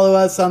you follow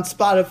us on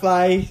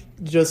Spotify,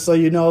 just so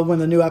you know when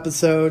the new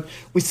episode.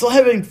 We still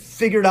haven't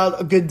figured out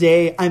a good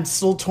day. I'm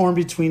still torn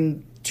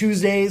between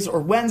Tuesdays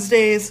or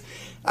Wednesdays.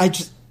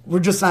 We're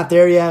just not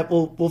there yet.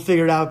 We'll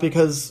figure it out,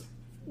 because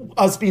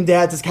us being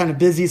dads is kind of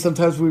busy.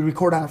 Sometimes we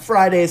record on a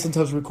Friday,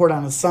 sometimes we record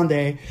on a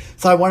Sunday.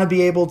 So I want to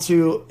be able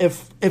to,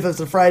 if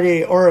it's a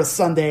Friday or a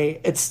Sunday,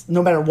 it's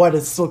no matter what,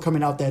 it's still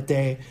coming out that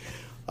day.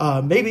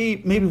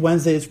 Maybe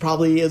Wednesday is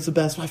the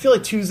best. I feel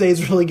like Tuesday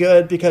is really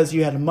good, because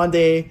you had a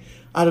Monday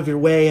out of your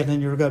way, and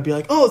then you're going to be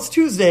like, oh, it's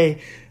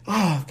Tuesday.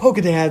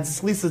 Pokedads,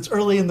 at least it's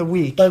early in the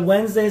week. But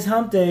Wednesday's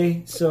hump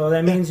day, so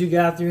that means you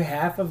got through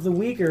half of the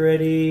week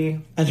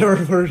already. And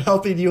we're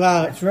helping you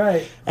out. That's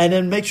right. And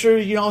then make sure,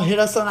 hit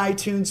us on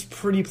iTunes,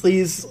 pretty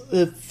please.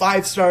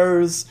 5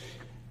 stars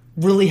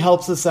really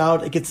helps us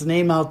out. It gets the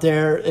name out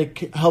there.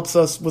 It helps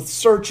us with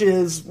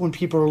searches when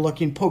people are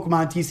looking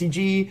Pokemon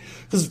TCG.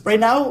 Because right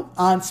now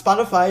on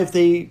Spotify, if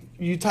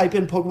you type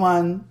in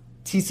Pokemon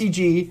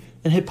TCG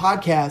and hit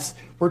podcast,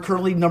 we're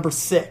currently number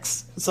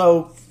 6.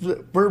 So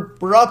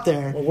we're up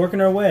there. We're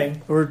working our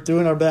way. We're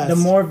doing our best. The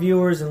more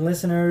viewers and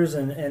listeners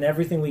and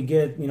everything we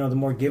get, the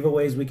more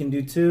giveaways we can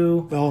do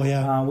too. Oh,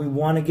 yeah. We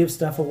want to give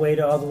stuff away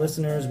to all the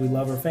listeners. We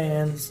love our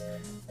fans.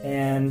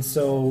 And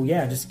so,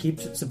 yeah, just keep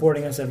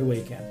supporting us every way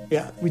you can.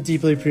 Yeah, we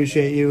deeply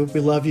appreciate you. We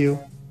love you.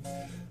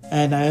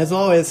 And as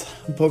always,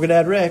 I'm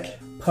Pokedad Rick.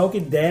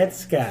 Pokedad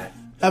Scott.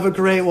 Have a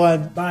great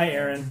one. Bye,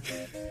 Aaron.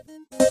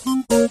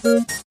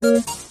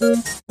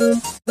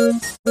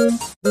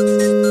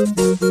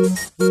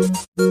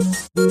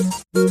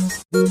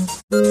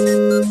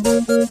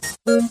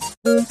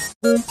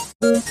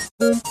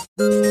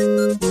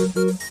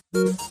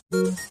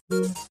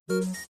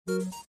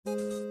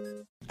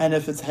 And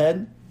if it's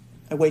head,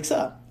 it wakes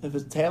up. If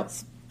it's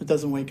tails, it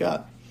doesn't wake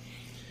up.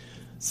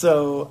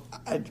 So,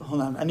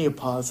 hold on, I need to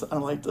pause. I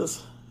don't like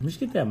this. Let's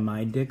get that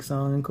My Dick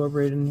song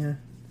incorporated in here.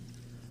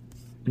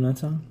 You know that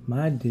song?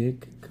 My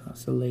dick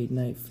costs a late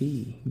night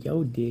fee.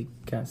 Yo dick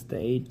costs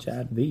the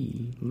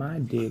HIV. My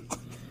dick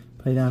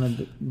played on a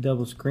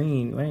double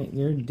screen. Wait,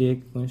 your dick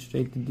went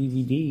straight to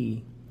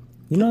DVD.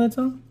 You know that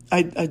song?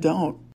 I don't.